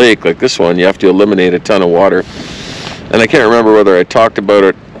 acre lake like this one. You have to eliminate a ton of water. And I can't remember whether I talked about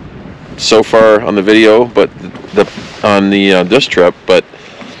it so far on the video, but on this trip. But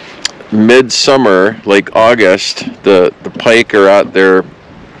midsummer, like August, the pike are at their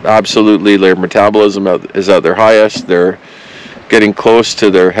metabolism is at their highest. They're getting close to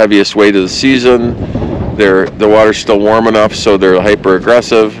their heaviest weight of the season. The water's still warm enough, so they're hyper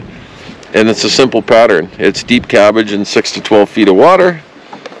aggressive. And it's a simple pattern. It's deep cabbage in 6 to 12 feet of water,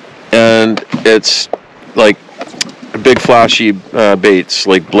 and it's like big flashy baits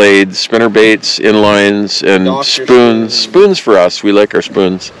like blades, spinner baits, inlines, and Doctor spoons. Spoons for us. We like our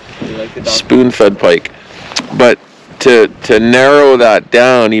spoons. You like the doctor? Spoon-fed pike. But to narrow that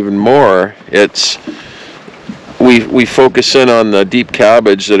down even more, it's we focus in on the deep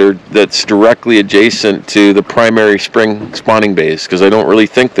cabbage that's directly adjacent to the primary spring spawning bays, because I don't really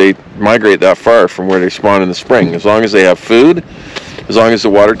think they migrate that far from where they spawn in the spring. As long as they have food, as long as the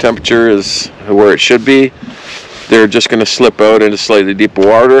water temperature is where it should be, they're just going to slip out into slightly deeper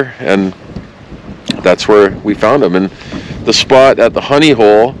water, and that's where we found them. And the spot at the honey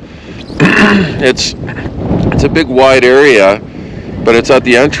hole, it's a big wide area, but it's at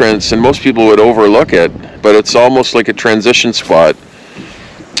the entrance, and most people would overlook it, but it's almost like a transition spot.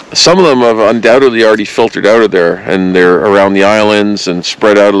 Some of them have undoubtedly already filtered out of there, and they're around the islands and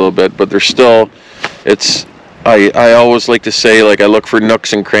spread out a little bit, but they're still, I always like to say, like, I look for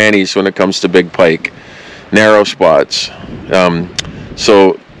nooks and crannies when it comes to big pike, narrow spots.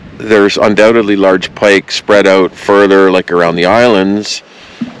 So there's undoubtedly large pike spread out further, like around the islands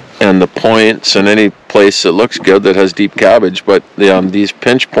and the points and any place that looks good that has deep cabbage, but these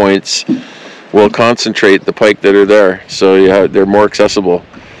pinch points will concentrate the pike that are there, so they're more accessible.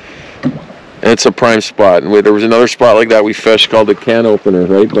 And it's a prime spot. And there was another spot like that we fished called the Can Opener,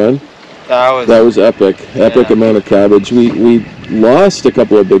 right, Ben? That was epic. Epic amount of cabbage. We lost a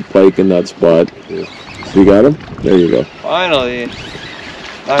couple of big pike in that spot. You got them? There you go. Finally.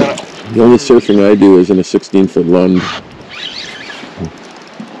 The only surfing I do is in a 16-foot lund.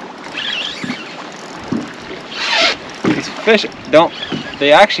 These fish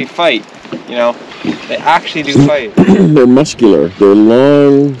they actually fight, you know? They actually do fight. They're muscular. They're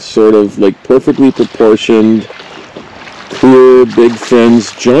long, sort of like perfectly proportioned, clear, big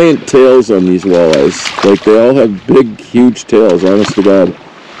fins, giant tails on these walleyes. Like, they all have big, huge tails, honest to God.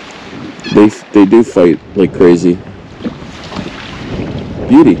 They do fight like crazy.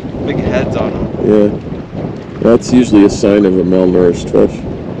 Beauty. Big heads on them. Yeah. That's usually a sign of a malnourished fish.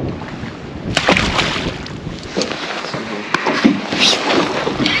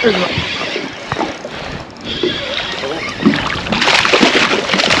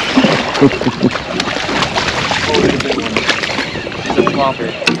 It's a flopper.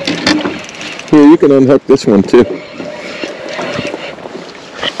 Here, you can unhook this one too.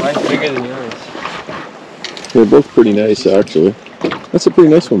 Mine's bigger than yours. They're both pretty nice, actually. That's a pretty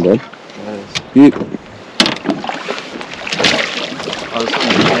nice one, bud. Nice. You, Oh, this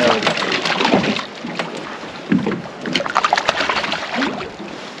one's nailed.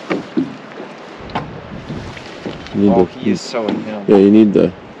 Oh, he is so inhaled. yeah, you need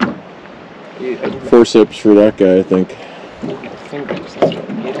the forceps for that guy, I think. Fingers, that's what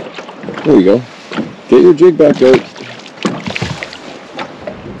I need. There you go. Get your jig back out.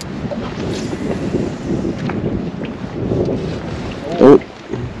 Oh,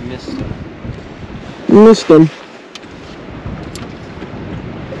 Missed him. missed him.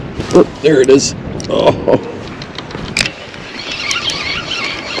 Oh, there it is. Oh.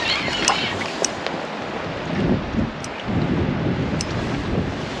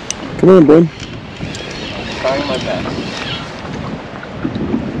 Come on, bud. I'm trying my best.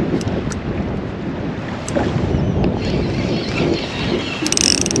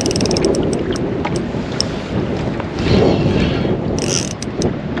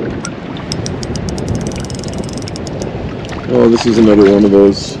 Oh, this is another one of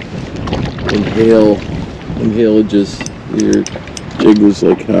those inhalages. Your jig was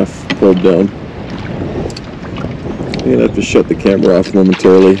like half pulled down. I'm gonna have to shut the camera off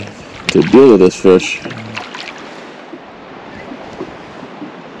momentarily to deal with this fish.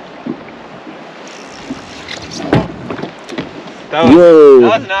 That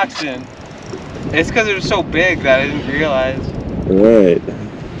was an accident. It's because it was so big that I didn't realize. Right.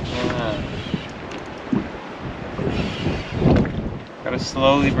 Yeah. to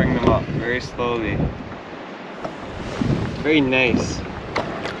slowly bring them up, very slowly. Very nice.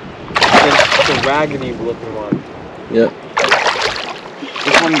 It's a raggedy looking one. Yeah.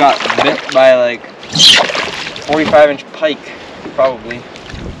 This one got bit by like 45-inch pike, probably.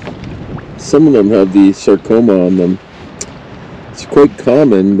 Some of them have the sarcoma on them. It's quite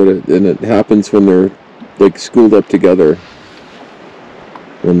common, but it happens when they're like schooled up together.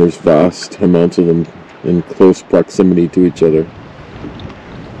 When there's vast amounts of them in close proximity to each other.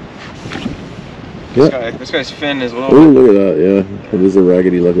 Yeah. This guy's fin is a Oh, little bit. look at that! Yeah, it is a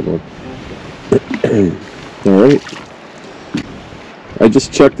raggedy looking one. All right. I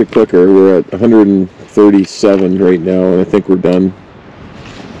just checked the clicker. We're at 137 right now, and I think we're done.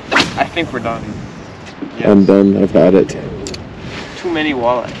 I think we're done. Yes. I'm done. I've had it. Too many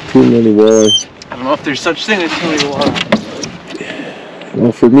walleye. Too many walleye. I don't know if there's such thing as too many walleye.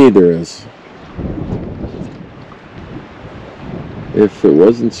 Well, for me, there is. If it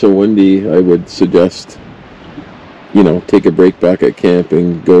wasn't so windy, I would suggest, you know, take a break back at camp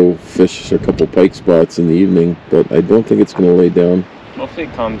and go fish a couple pike spots in the evening, but I don't think it's going to lay down. Hopefully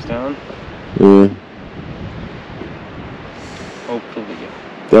it calms down. Yeah. Hopefully.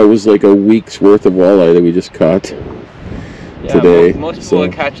 That was like a week's worth of walleye that we just caught today. Most people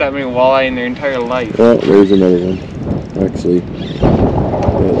would catch that many walleye in their entire life. Oh, there's another one, actually.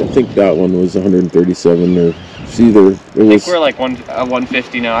 I think that one was 137, or it's either, it was... I think we're like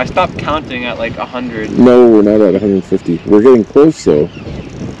 150 now. I stopped counting at like 100. No, we're not at 150. We're getting close though.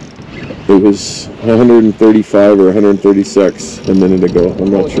 It was 135 or 136 a minute ago. I'm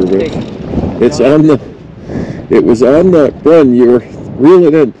not sure which. It's on the... It was on the... Bren, you were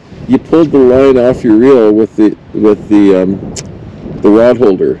reeling in. You pulled the line off your reel with the rod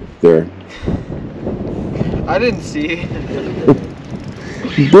holder there. I didn't see.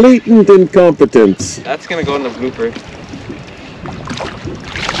 Blatant incompetence. That's gonna go in the blooper.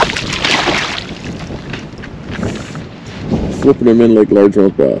 Flipping them in like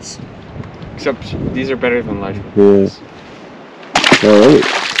largemouth bass. Except these are better than large. Yeah. Alright.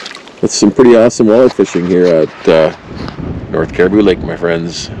 That's some pretty awesome walleye fishing here at North Caribou Lake, my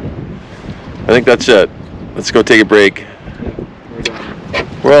friends. I think that's it. Let's go take a break. We're done.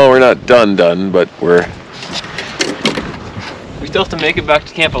 Well, we're not done, but We still have to make it back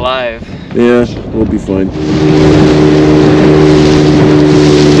to camp alive. yeah, we'll be fine.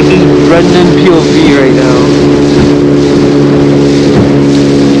 This is Brendan POV right now.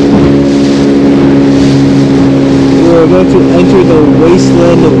 We're about to enter the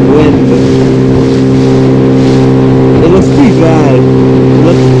wasteland of wind. It looks pretty bad.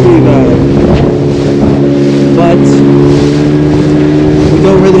 But we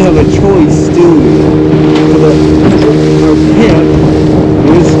don't really have a choice, do we? Our camp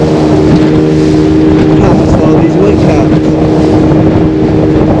is past all these white caps.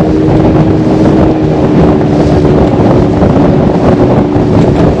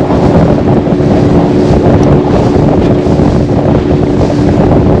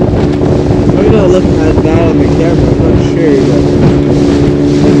 Maybe not look at that on the camera, I'm not sure, but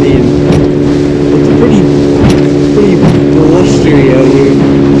I mean, it's pretty blustery out here.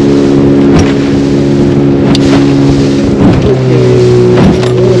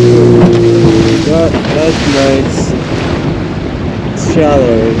 That's nice. It's shallow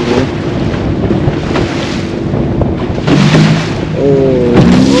right here.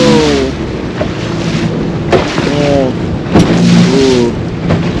 Oh. Ooh.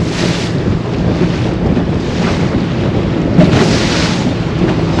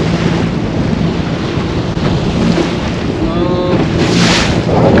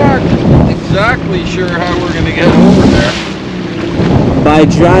 I'm not exactly sure how we're going to get over there. By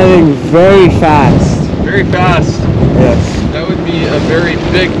driving very fast. Very fast. Yes. That would be a very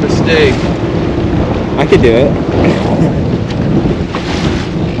big mistake. I could do it.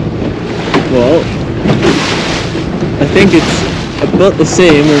 Well, I think it's about the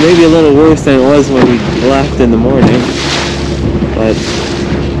same, or maybe a little worse than it was when we left in the morning. But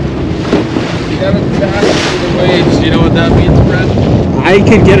You haven't passed through the waves. Do you know what that means, Brent? I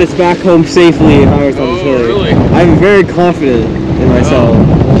could get us back home safely if I was on the Oh, hilly. really? I'm very confident in myself.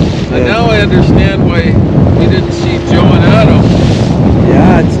 And now I understand why we didn't see Joe and Adam.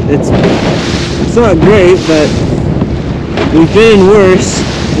 Yeah, it's not great, but we've been in worse.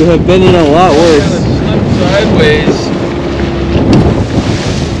 We have been in a lot Kind worse. of slipped sideways.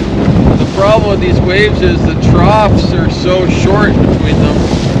 The problem with these waves is the troughs are so short between them.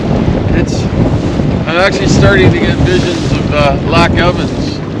 I'm actually starting to get visions of Lac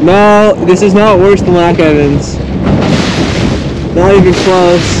Evans. No, this is not worse than Lac Evans. Not even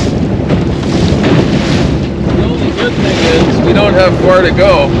close. The only good thing is we don't have far to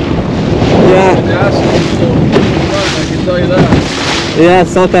go. Yeah. The gas is still run, I can tell you that. Yeah,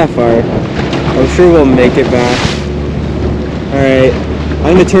 it's not that far. I'm sure we'll make it back. Alright.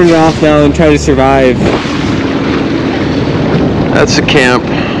 I'm gonna turn it off now and try to survive. That's the camp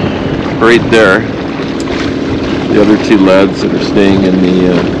right there. The other two lads that are staying in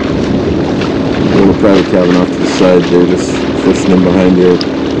the little private cabin off to the side, they're just fishing in behind here.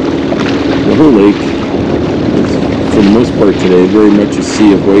 The whole lake is, for the most part today, very much a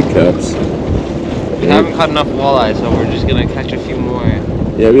sea of whitecaps. We haven't caught enough walleye, so we're just gonna catch a few more.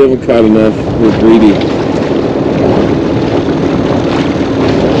 Yeah, we haven't caught enough. We're greedy.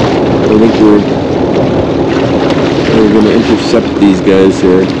 I think we're going to intercept these guys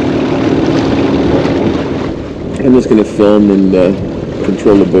here. I'm just going to film and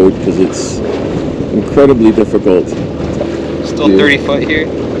control the boat because it's incredibly difficult. Still 30 foot here?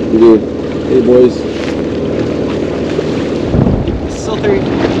 You do. Hey boys. It's still 30 foot.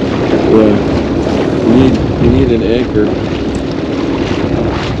 Yeah. You need an anchor.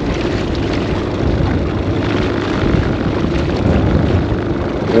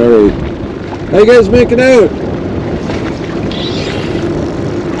 Alright. How you guys making out?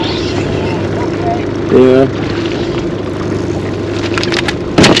 Yeah.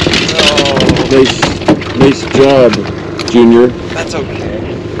 Nice job, Junior. That's okay.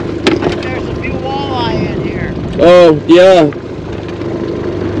 There's a few walleye in here. Oh, yeah.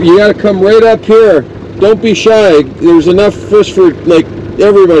 You gotta come right up here. Don't be shy. There's enough fish for, like,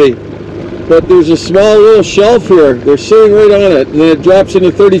 everybody. But there's a small little shelf here. They're sitting right on it. And then it drops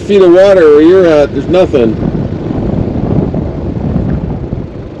into 30 feet of water where you're at. There's nothing.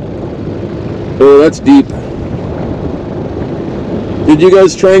 Oh, that's deep. Did you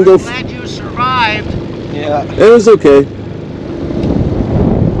guys try and go? Glad you survived. Yeah. It was okay.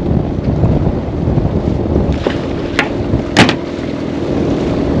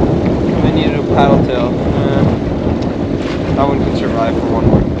 I needed a paddle tail. That one can survive for one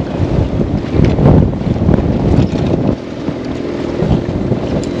more.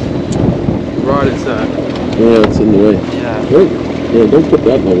 Rod is Yeah, it's in the way. yeah. Wait. Yeah, don't put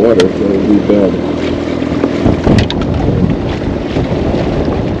that in the water. That would be bad.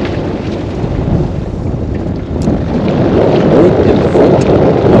 Right in front of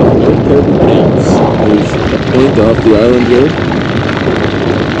North Caribou camps. There's a point off the island here.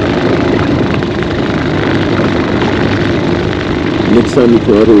 Next time we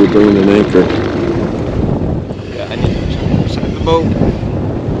come out here, we're bringing an anchor. Yeah, I need to jump inside the boat.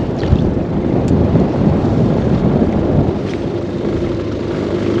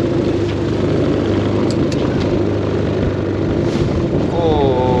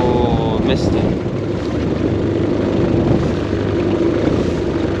 Oh, missed it.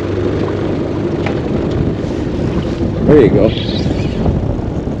 There you go.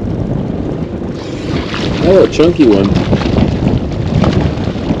 Oh, a chunky one.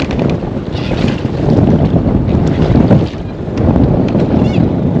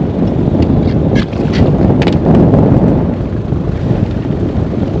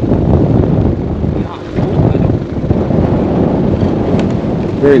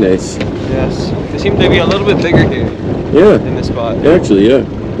 Very nice. Yes. They seem to be a little bit bigger here Yeah. in this spot. Actually, yeah.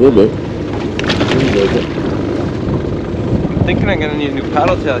 A little bit. Seems like it. I'm thinking I'm gonna need a new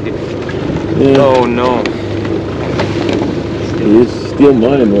paddle tail here. Yeah. Oh no. You steal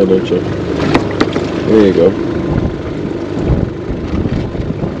mine, why don't you? There you go.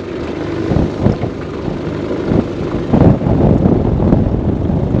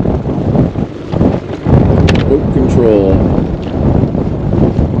 Boat control.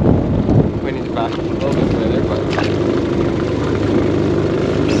 We need to back up a little bit further, but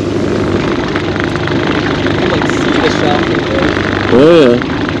you can like see the shaft in there. Oh yeah.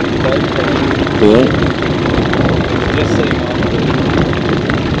 Yeah. Just sitting off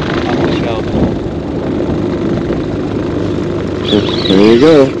the shelf. There you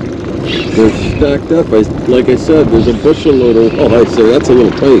go. They're stacked up. Like I said, there's a bushel load of. Oh, I say that's a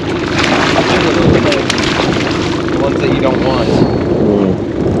little pike. The ones that you don't want. Oh.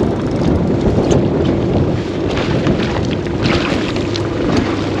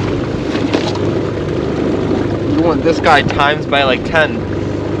 You want this guy times by like 10.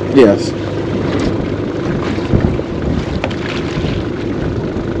 Yes.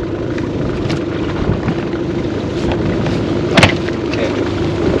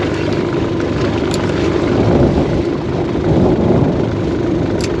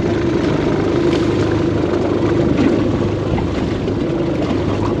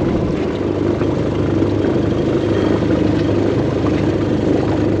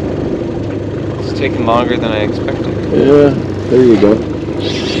 taking longer than I expected. Yeah, there you go.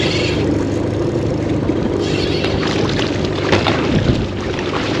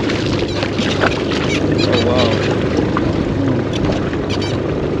 Oh wow.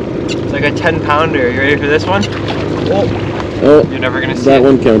 It's like a 10-pounder. You ready for this one? Oh, You're never gonna see that it.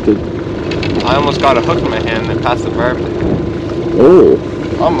 one counted. I almost got a hook in my hand and passed the barb. Oh.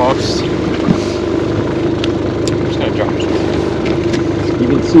 Almost. I'm just gonna drop it. You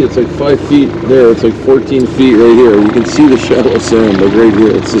can see it's like 5 feet there. It's like 14 feet right here. You can see the shallow sand, like right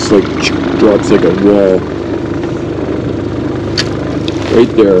here. It's just like drops like a wall. Right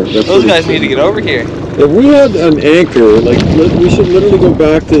there. That's Those guys need to get over here. If we had an anchor, like we should literally go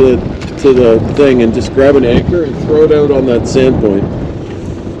back to the thing and just grab an anchor and throw it out on that sand point.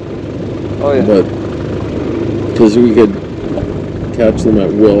 Oh yeah. But because we could catch them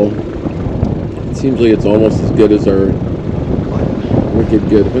at will. It seems like it's almost as good as our wicked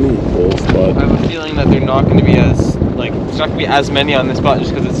good honey hole spot. I have a feeling that they're not going to be as, like, there's not going to be as many on this spot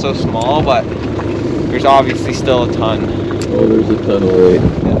just because it's so small, but there's obviously still a ton. Oh, there's a ton, alright.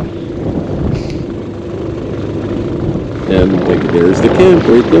 Yeah. And like, there's the camp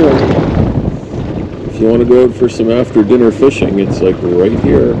right there. If you want to go out for some after dinner fishing, it's like right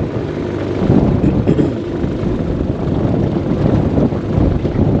here.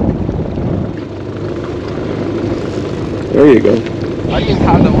 There you go. I didn't even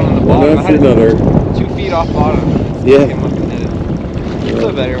have that one on the bottom. One after another. 2 feet off bottom. Yeah. Came up and did it. It's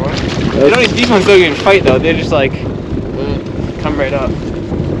a better one. These ones don't even fight though. They just like come right up.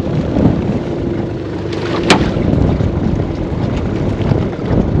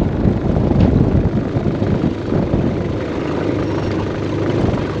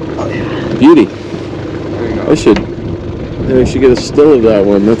 Beauty. There you go. I should get a still of that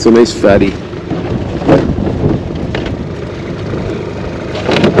one. That's a nice fatty.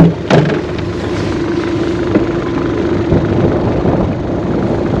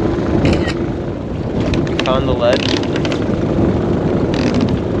 Found the ledge.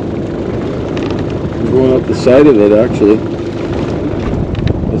 I'm going up the side of it actually.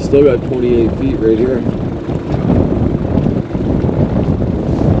 I still got 28 feet right here.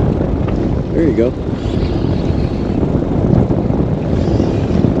 There you go.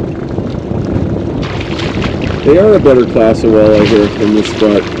 They are a better class of walleye here in this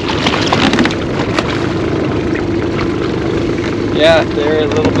spot. Yeah, they're a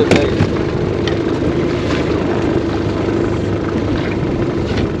little bit bigger.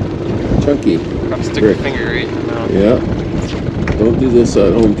 Chunky. I'll stick your finger right now. Yeah. Don't do this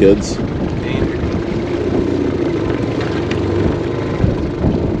at home, kids.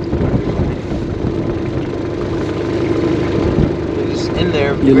 In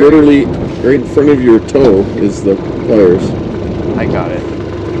there. You literally, right in front of your toe is the pliers. I got it.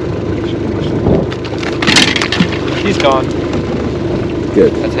 He's gone.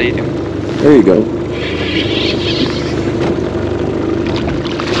 Good. That's how you do it. There you go.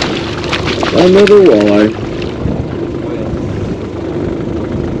 Another walleye.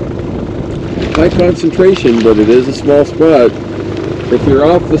 High concentration, but it is a small spot. If you're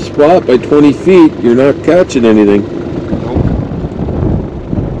off the spot by 20 feet, you're not catching anything.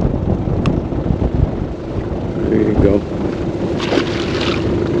 There you go.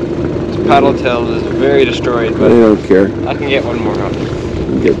 This paddle tail is very destroyed, I but don't care. I can get one more up. You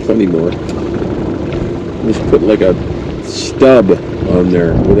can get plenty more. Just put like a stub on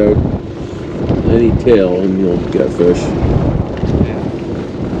there without any tail and you'll get fish.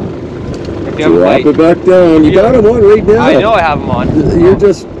 Drop it back down. You got him on right now. I know I have him on. You're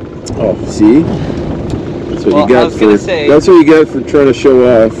just, oh, see? That's what you get for. That's what you get for trying to show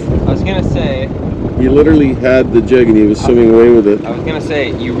off. I was gonna say. He literally had the jig and he was swimming away with it. I was gonna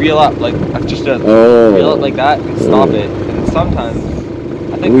say you reel up like just a reel it like that and stop it. And sometimes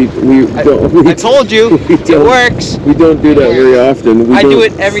I think I told you it works. We don't do that very often. I do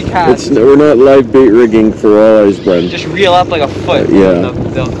it every cast. We're not live bait rigging for walleyes, Bren. Just reel up like a foot. Yeah.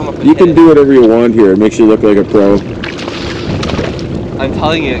 And they'll come up and You hit can it. do whatever you want here. It makes you look like a pro. I'm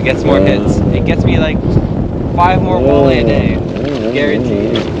telling you, it gets more hits. It gets me like 5 more walleye a day.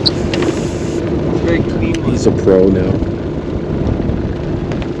 Guaranteed. It's very clean. He's a pro now.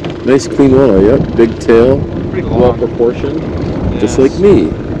 Nice clean walleye, yep. Big tail, Pretty well long. proportioned, Yes. just like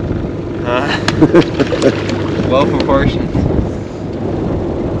me. Well proportioned.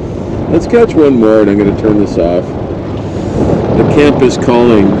 Let's catch one more and I'm going to turn this off. The camp is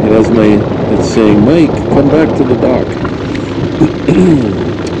calling. It has it's saying, Mike, come back to the dock.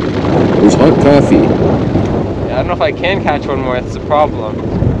 There's hot coffee. Yeah, I don't know if I can catch one more, that's the problem.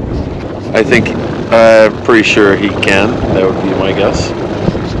 I think, pretty sure he can. That would be my guess.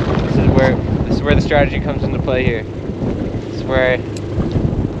 This is where where the strategy comes into play here. It's where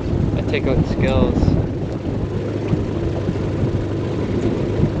I take out the skills.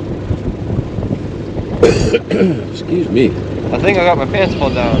 Excuse me. I think I got my pants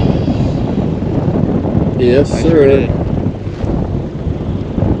pulled down. Yes, I sir. sure did.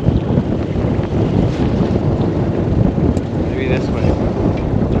 Maybe this way.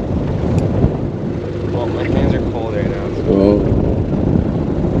 Well, my hands are cold right now. Oh.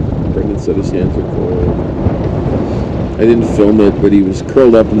 Brendan said his hands are cold. I didn't film it, but he was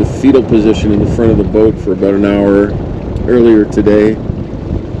curled up in the fetal position in the front of the boat for about an hour earlier today.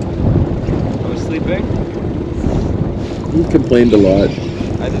 I was sleeping. He complained a lot.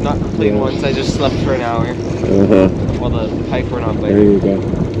 I did not complain once, I just slept for an hour. Uh-huh. While the pike were not There biting. you go.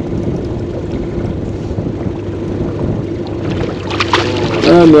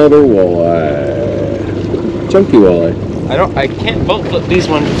 Another walleye. Chunky walleye. I can't boat flip these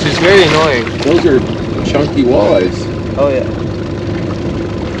ones, which is very annoying. Those are chunky walleyes. Oh yeah.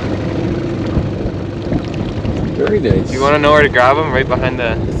 Very nice. Do you want to know where to grab them? Right behind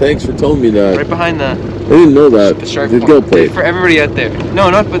the... Thanks for telling me that. Right behind the... I didn't know that. The sharp The point. gill plate. For everybody out there. No,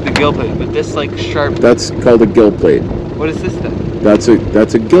 not with the gill plate, but this like sharp... That's called a gill plate. What is this then? That's a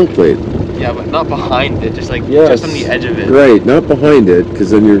gill plate. Yeah, but not behind it, just like Yes. just on the edge of it. Right, not behind it, because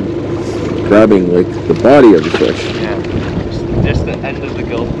then you're grabbing like the body of the fish. Yeah. Just the end of the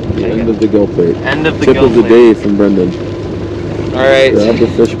gill plate. The end of the gill plate. End of the Tip gill of the plate. day from Brendan. Alright. Grab the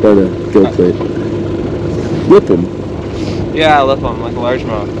fish by the gill plate. Whip him. Yeah, I lip them like a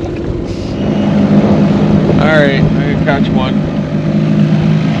largemouth. Alright, I'm gonna catch one.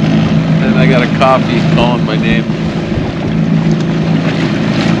 And I got a coffee calling my name.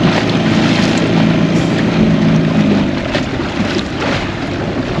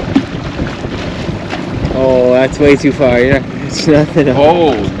 Oh, that's way too far. It's nothing.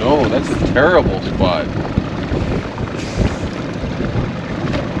 Oh no, that's a terrible spot.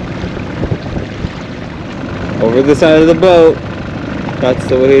 Over the side of the boat. That's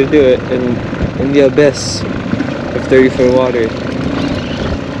the way to do it. In the abyss of 30-foot water.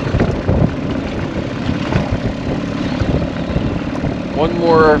 One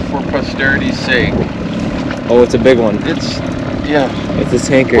more for posterity's sake. Oh, it's a big one. It's, yeah. It's a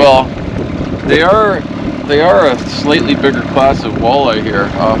tanker. Well, they are a slightly bigger class of walleye here.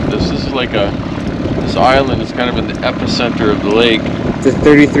 This is like this island is kind of in the epicenter of the lake. It's a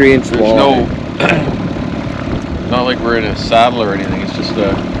 33-inch There's walleye. not like we're in a saddle or anything. It's just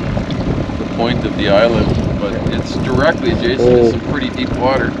the point of the island, but it's directly adjacent to some pretty deep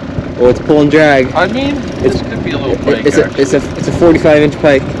water. Oh, it's pull and drag. I mean, this could be a little pike. It's a 45-inch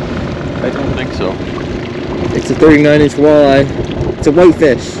pike. I don't think so. It's a 39-inch walleye. It's a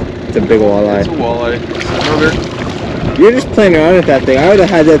whitefish. It's a big walleye. It's a walleye. Another. You're just playing around with that thing. I would have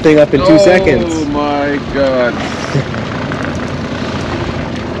had that thing up in 2 seconds. Oh my god.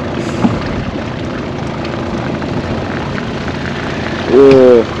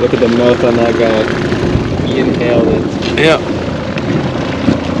 Ooh, look at the mouth on that guy. He inhaled it. Yeah.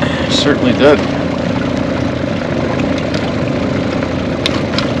 Certainly did.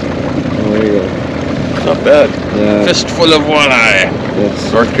 Oh, there you go. Not bad. Yeah. Fistful of walleye.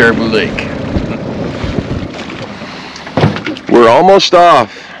 Yes. North Caribou Lake. We're almost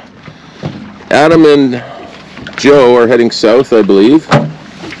off. Adam and Joe are heading south, I believe.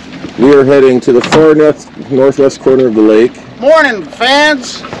 We are heading to the far northwest corner of the lake. Morning,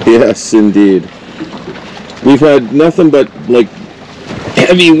 fans. Yes, indeed. We've had nothing but like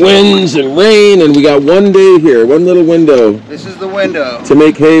heavy winds and rain, and we got one day here, one little window This is the window. to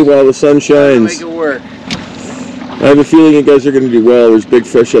make hay while the sun To shines. make it work. I have a feeling you guys are going to do well. There's big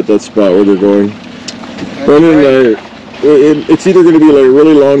fish at that spot where they're going. Brendan and I, it's either going to be like a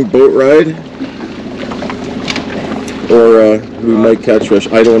really long boat ride, or we might catch fish.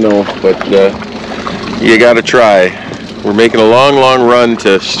 I don't know, but you got to try. We're making a long, long run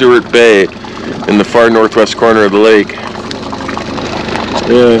to Stewart Bay in the far northwest corner of the lake.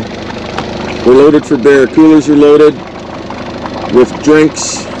 Yeah, we're loaded for bear. Coolers are loaded with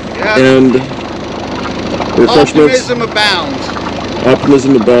drinks and refreshments. Optimism abounds.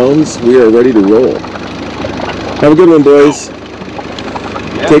 Optimism abounds. We are ready to roll. Have a good one, boys.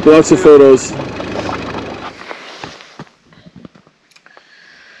 Take lots of photos.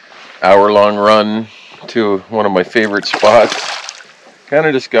 Hour-long run to one of my favorite spots. Kind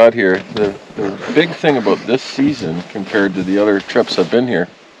of just got here. The big thing about this season compared to the other trips I've been here,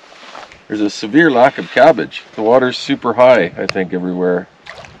 there's a severe lack of cabbage. The water's super high, I think, everywhere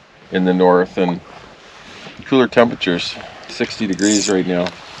in the north, and cooler temperatures, 60 degrees right now.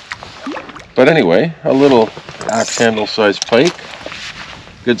 But anyway, a little axe handle sized pike,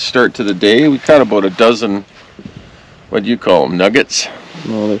 good start to the day. We caught about a dozen, what do you call them, nuggets?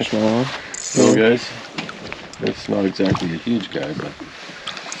 No, they're small. Little guys. It's not exactly a huge guy, but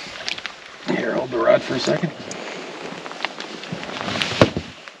here, hold the rod for a second.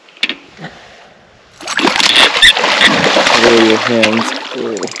 Roll your hands.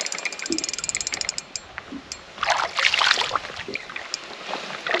 Oh.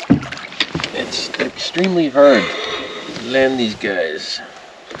 It's extremely hard to land these guys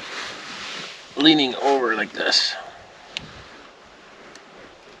leaning over like this.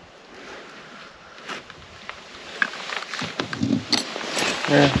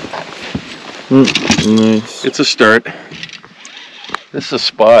 Yeah. Nice. It's a start. This is a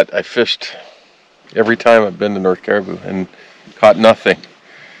spot I fished every time I've been to North Caribou and caught nothing.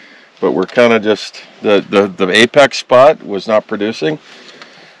 But we're kind of just, the apex spot was not producing.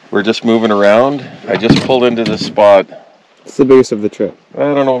 We're just moving around. I just pulled into this spot. It's the biggest of the trip. I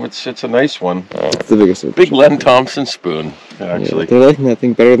don't know if it's a nice one. It's the biggest of the Big trip. Len Thompson spoon, actually. Yeah, they're liking that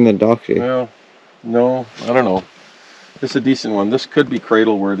thing better than the dock shape. Well, no, I don't know. It's a decent one. This could be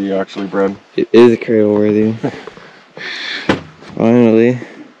cradle worthy, actually, Brad. It is cradle worthy. Finally.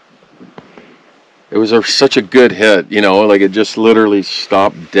 It was such a good hit, you know, like it just literally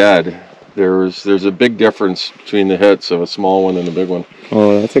stopped dead. There's a big difference between the hits of a small one and a big one.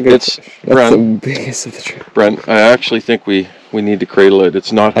 Oh, that's a good fish. That's Brent, the biggest of the trip. Brent, I actually think we need to cradle it.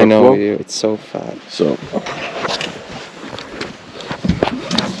 It's not hooked I know, well. dude. It's so fat. So.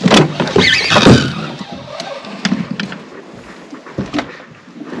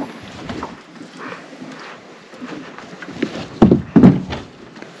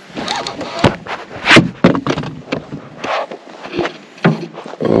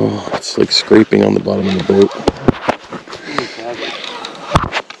 Oh, it's like scraping on the bottom of the boat.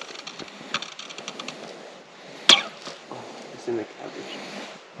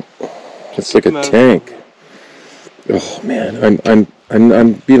 It's like a tank. Oh man,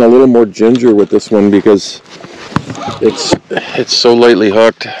 I'm being a little more ginger with this one because it's so lightly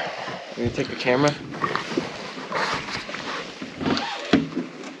hooked. You take the camera?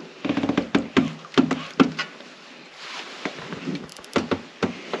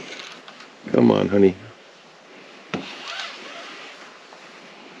 Come on, honey.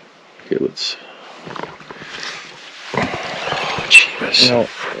 Okay, let's. Oh, jeez. No.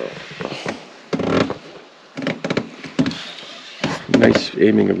 Nice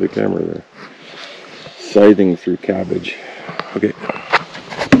aiming of the camera there. Scything through cabbage. Okay.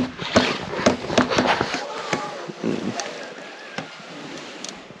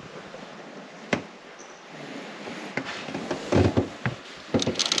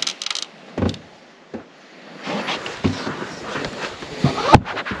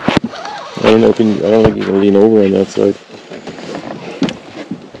 I don't think you can lean over on that side.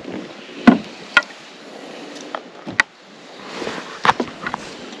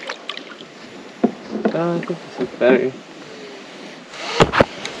 I think this looks better.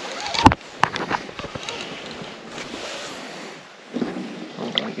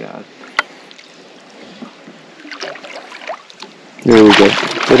 Oh my god. There we go.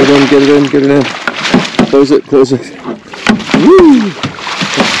 Get it in, get it in, get it in. Close it, close it. Woo!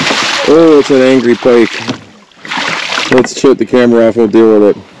 Oh, it's an angry pike. Let's shut the camera off, we'll deal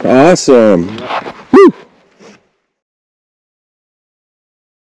with it. Awesome. Woo!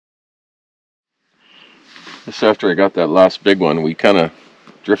 Just after I got that last big one, we kind of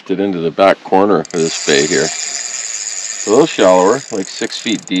drifted into the back corner of this bay here. It's a little shallower, like 6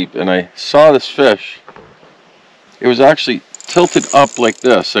 feet deep, and I saw this fish. It was actually tilted up like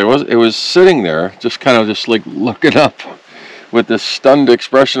this. It was sitting there, just kind of just like looking up with this stunned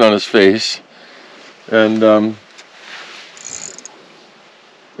expression on his face. And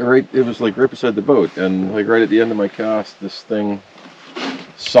it was like right beside the boat, and like right at the end of my cast, this thing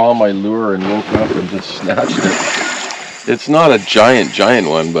saw my lure and woke up and just snatched it. It's not a giant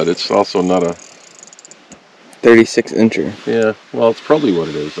one, but it's also not a 36 incher. Yeah, well, it's probably what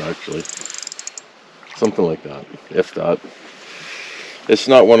it is actually. Something like that, if that. It's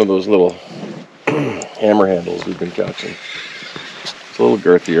not one of those little hammer handles we've been catching. It's a little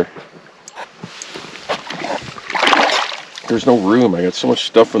girthier. There's no room. I got so much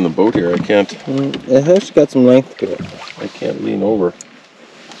stuff on the boat here. I can't. It has got some length to it. I can't lean over.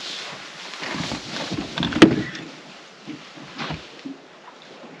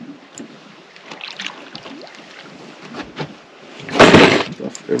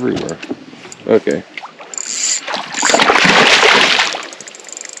 Stuff everywhere. Okay.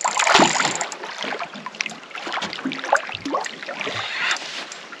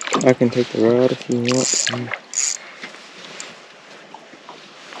 I can take the rod if you want.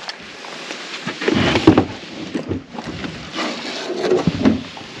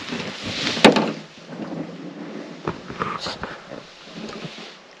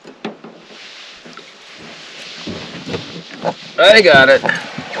 I got it.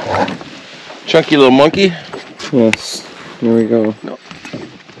 Chunky little monkey. Yes. There we go. No.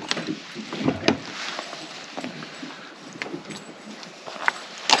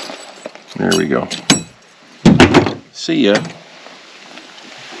 There we go. See ya.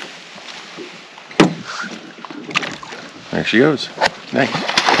 There she goes. Nice.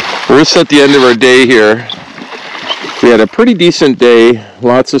 We're just at the end of our day here. We had a pretty decent day.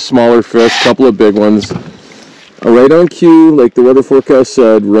 Lots of smaller fish, couple of big ones. Right on cue, like the weather forecast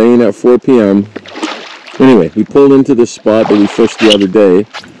said, rain at 4 p.m. Anyway, we pulled into this spot that we fished the other day,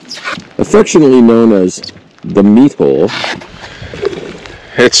 affectionately known as the meat hole.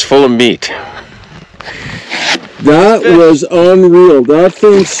 It's full of meat. That was unreal. That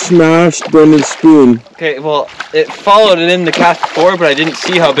thing smashed Brendan's spoon. Okay, well, it followed it in the cast before, but I didn't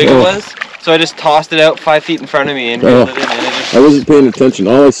see how big it was, so I just tossed it out 5 feet in front of me and reeled it in. And it just... I wasn't paying attention.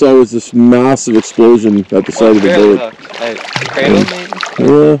 All I saw was this massive explosion at the side of the boat. Cradle, maybe?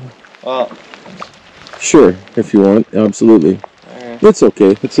 Yeah. Well, sure, if you want. Absolutely. right. It's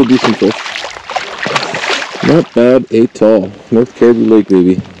okay. It's a decent fish. Not bad at all. North Caribou Lake,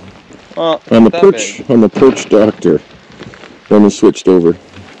 baby. Well, On the perch doctor. Then we switched over.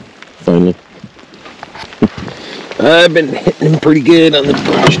 Finally. I've been hitting him pretty good on the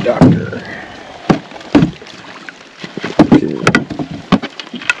perch doctor.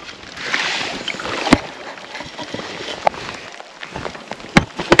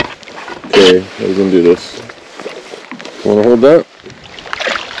 Okay, how are we gonna do this? Wanna hold that?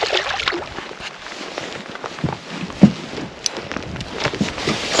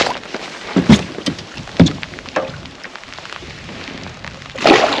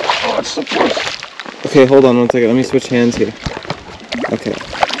 Oh, it's so close. okay, hold on one second. Let me switch hands here. Okay.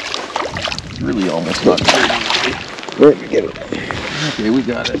 Really almost not clear. Where did we get it? Okay, we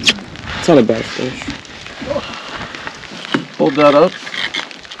got it. It's not a bad fish. Hold that up.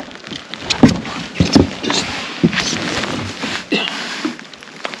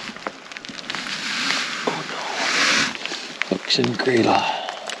 Hooks and cradle.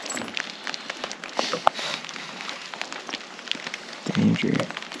 Danger.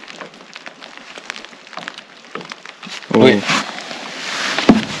 Wait.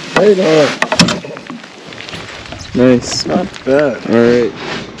 Right on. Nice. Not bad. Alright.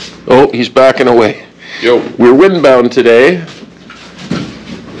 Oh, he's backing away. Yo. We're windbound today.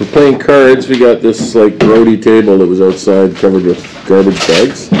 We're playing cards. We got this like roadie table that was outside covered with garbage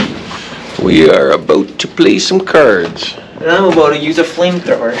bags. We are about to play some cards. And I'm about to use a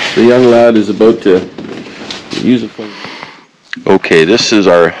flamethrower. The young lad is about to use a phone. Okay, this is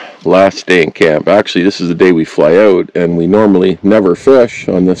our last day in camp. Actually, this is the day we fly out, and we normally never fish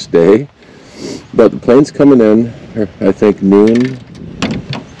on this day. But the plane's coming in, I think noon.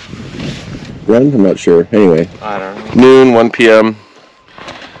 Bren? I'm not sure. Anyway, I don't know. Noon, 1 p.m.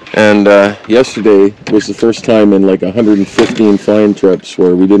 and yesterday was the first time in like 115 flying trips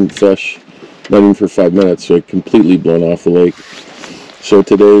where we didn't fish, not even for 5 minutes, so completely blown off the lake. So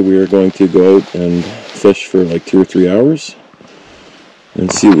today we are going to go out and fish for like 2 or 3 hours and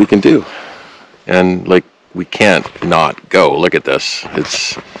see what we can do. And like, we can't not go. Look at this.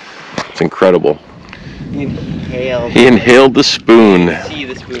 It's incredible. He inhaled the spoon. See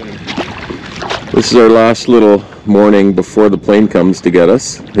the spoon. This is our last little morning before the plane comes to get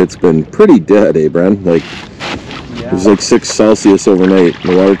us. It's been pretty dead, eh, Bren? Like, it was like 6 Celsius overnight.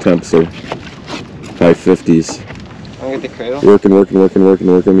 The water temps are high 50s. I'll get the cradle.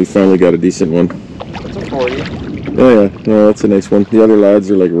 Working. We finally got a decent one. That's a 40. Oh yeah, no, that's a nice one. The other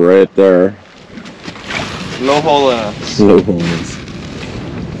lads are like right there. Low hole in it. Slow holes.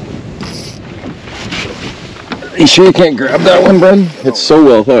 You sure you can't grab that one, Bren? It's so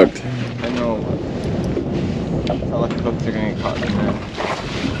well hooked. I know. I like hooks are gonna get caught in there.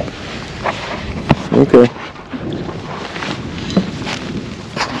 Okay.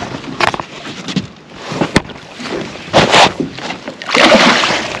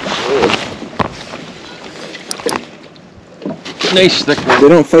 Nice thick one. They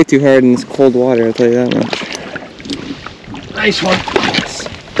don't fight too hard in this cold water, I'll tell you that much. Nice one.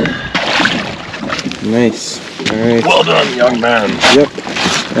 Nice. Alright. Well done, young man. Yep.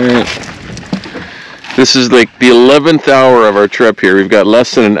 Alright. This is like the 11th hour of our trip here. We've got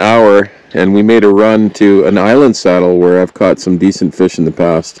less than an hour, and we made a run to an island saddle where I've caught some decent fish in the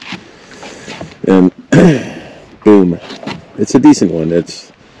past. And boom. It's a decent one.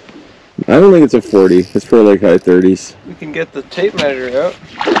 I don't think it's a 40. It's probably like high 30s. We can get the tape measure out.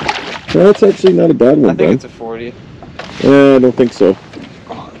 No, that's actually not a bad one, I think Ben. it's a 40. I don't think so.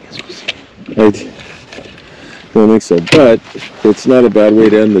 I don't think so, but it's not a bad way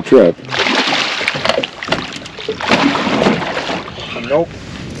to end the trip. Nope.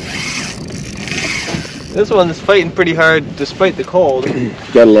 This one's fighting pretty hard despite the cold.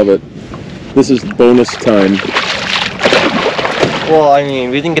 Gotta love it. This is bonus time. Well, I mean,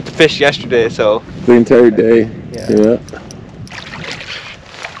 we didn't get to fish yesterday, so. The entire day. Yeah.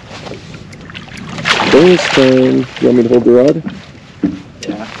 Bonus time. You want me to hold the rod?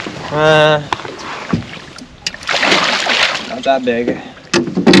 Yeah. Not that big.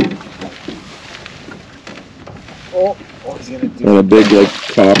 Oh, he's gonna do. On a big, like,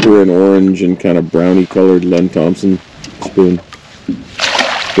 copper and orange and kind of brownie colored Len Thompson spoon.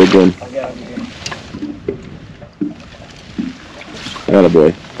 Big one.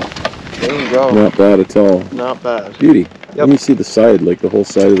 Attaboy. There you go. Not bad at all. Not bad. Beauty. Yep. Let me see the side, like the whole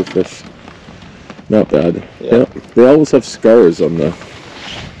side of the fish. Not bad. Yeah. Yep. They always have scars on a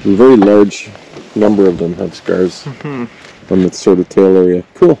very large number of them have scars on the sort of tail area.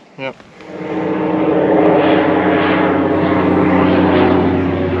 Cool. Yep.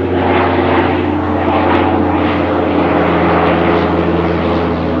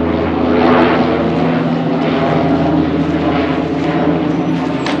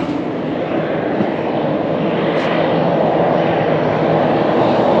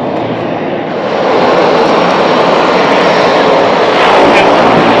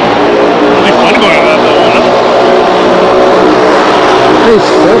 Nice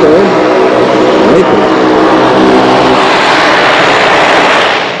feather. Like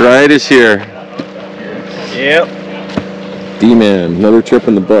it. Ride is here. Yep. D-Man, another trip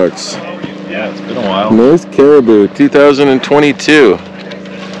in the books. Yeah, it's been a while. North Caribou, 2022.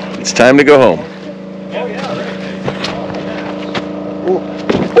 It's time to go home.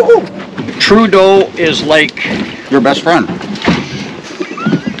 Trudeau is like Your best friend.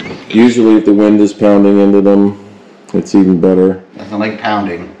 Usually if the wind is pounding into them, it's even better. Nothing like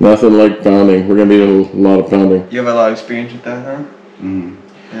pounding. Nothing like pounding. We're going to be doing a lot of pounding. You have a lot of experience with that, huh?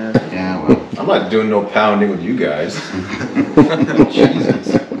 Yeah, well. I'm not doing no pounding with you guys.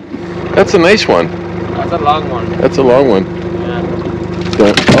 Jesus. That's a nice one. That's a long one. That's a long one.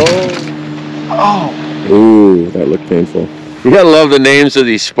 Yeah. Oh. Ooh, that looked painful. You gotta love the names of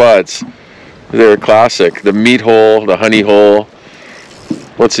these spots. They're classic. The meat hole, the honey hole.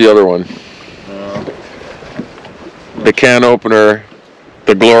 What's the other one? The can opener,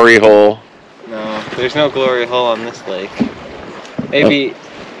 the glory hole. No, there's no glory hole on this lake. Maybe.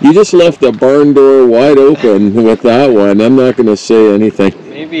 You just left the barn door wide open with that one. I'm not gonna say anything.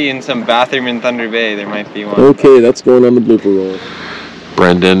 Maybe in some bathroom in Thunder Bay there might be one. Okay, that's going on the blooper roll.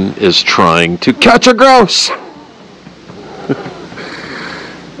 Brendan is trying to catch a grouse.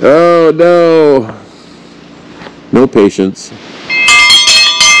 Oh no. No patience.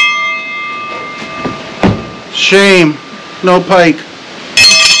 Shame. No pike.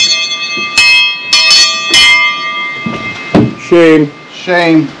 Shame.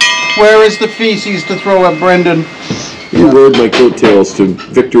 Shame. Where is the feces to throw at Brendan? You rode my coattails to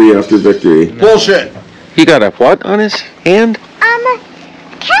victory after victory. Bullshit. He got a what on his hand?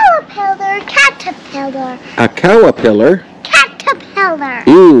 Caterpillar. A caterpillar? Caterpillar.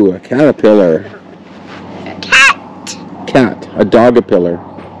 Ooh, a caterpillar. Cat. Cat. A dogapillar.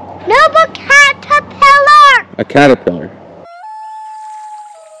 No, but caterpillar. A caterpillar.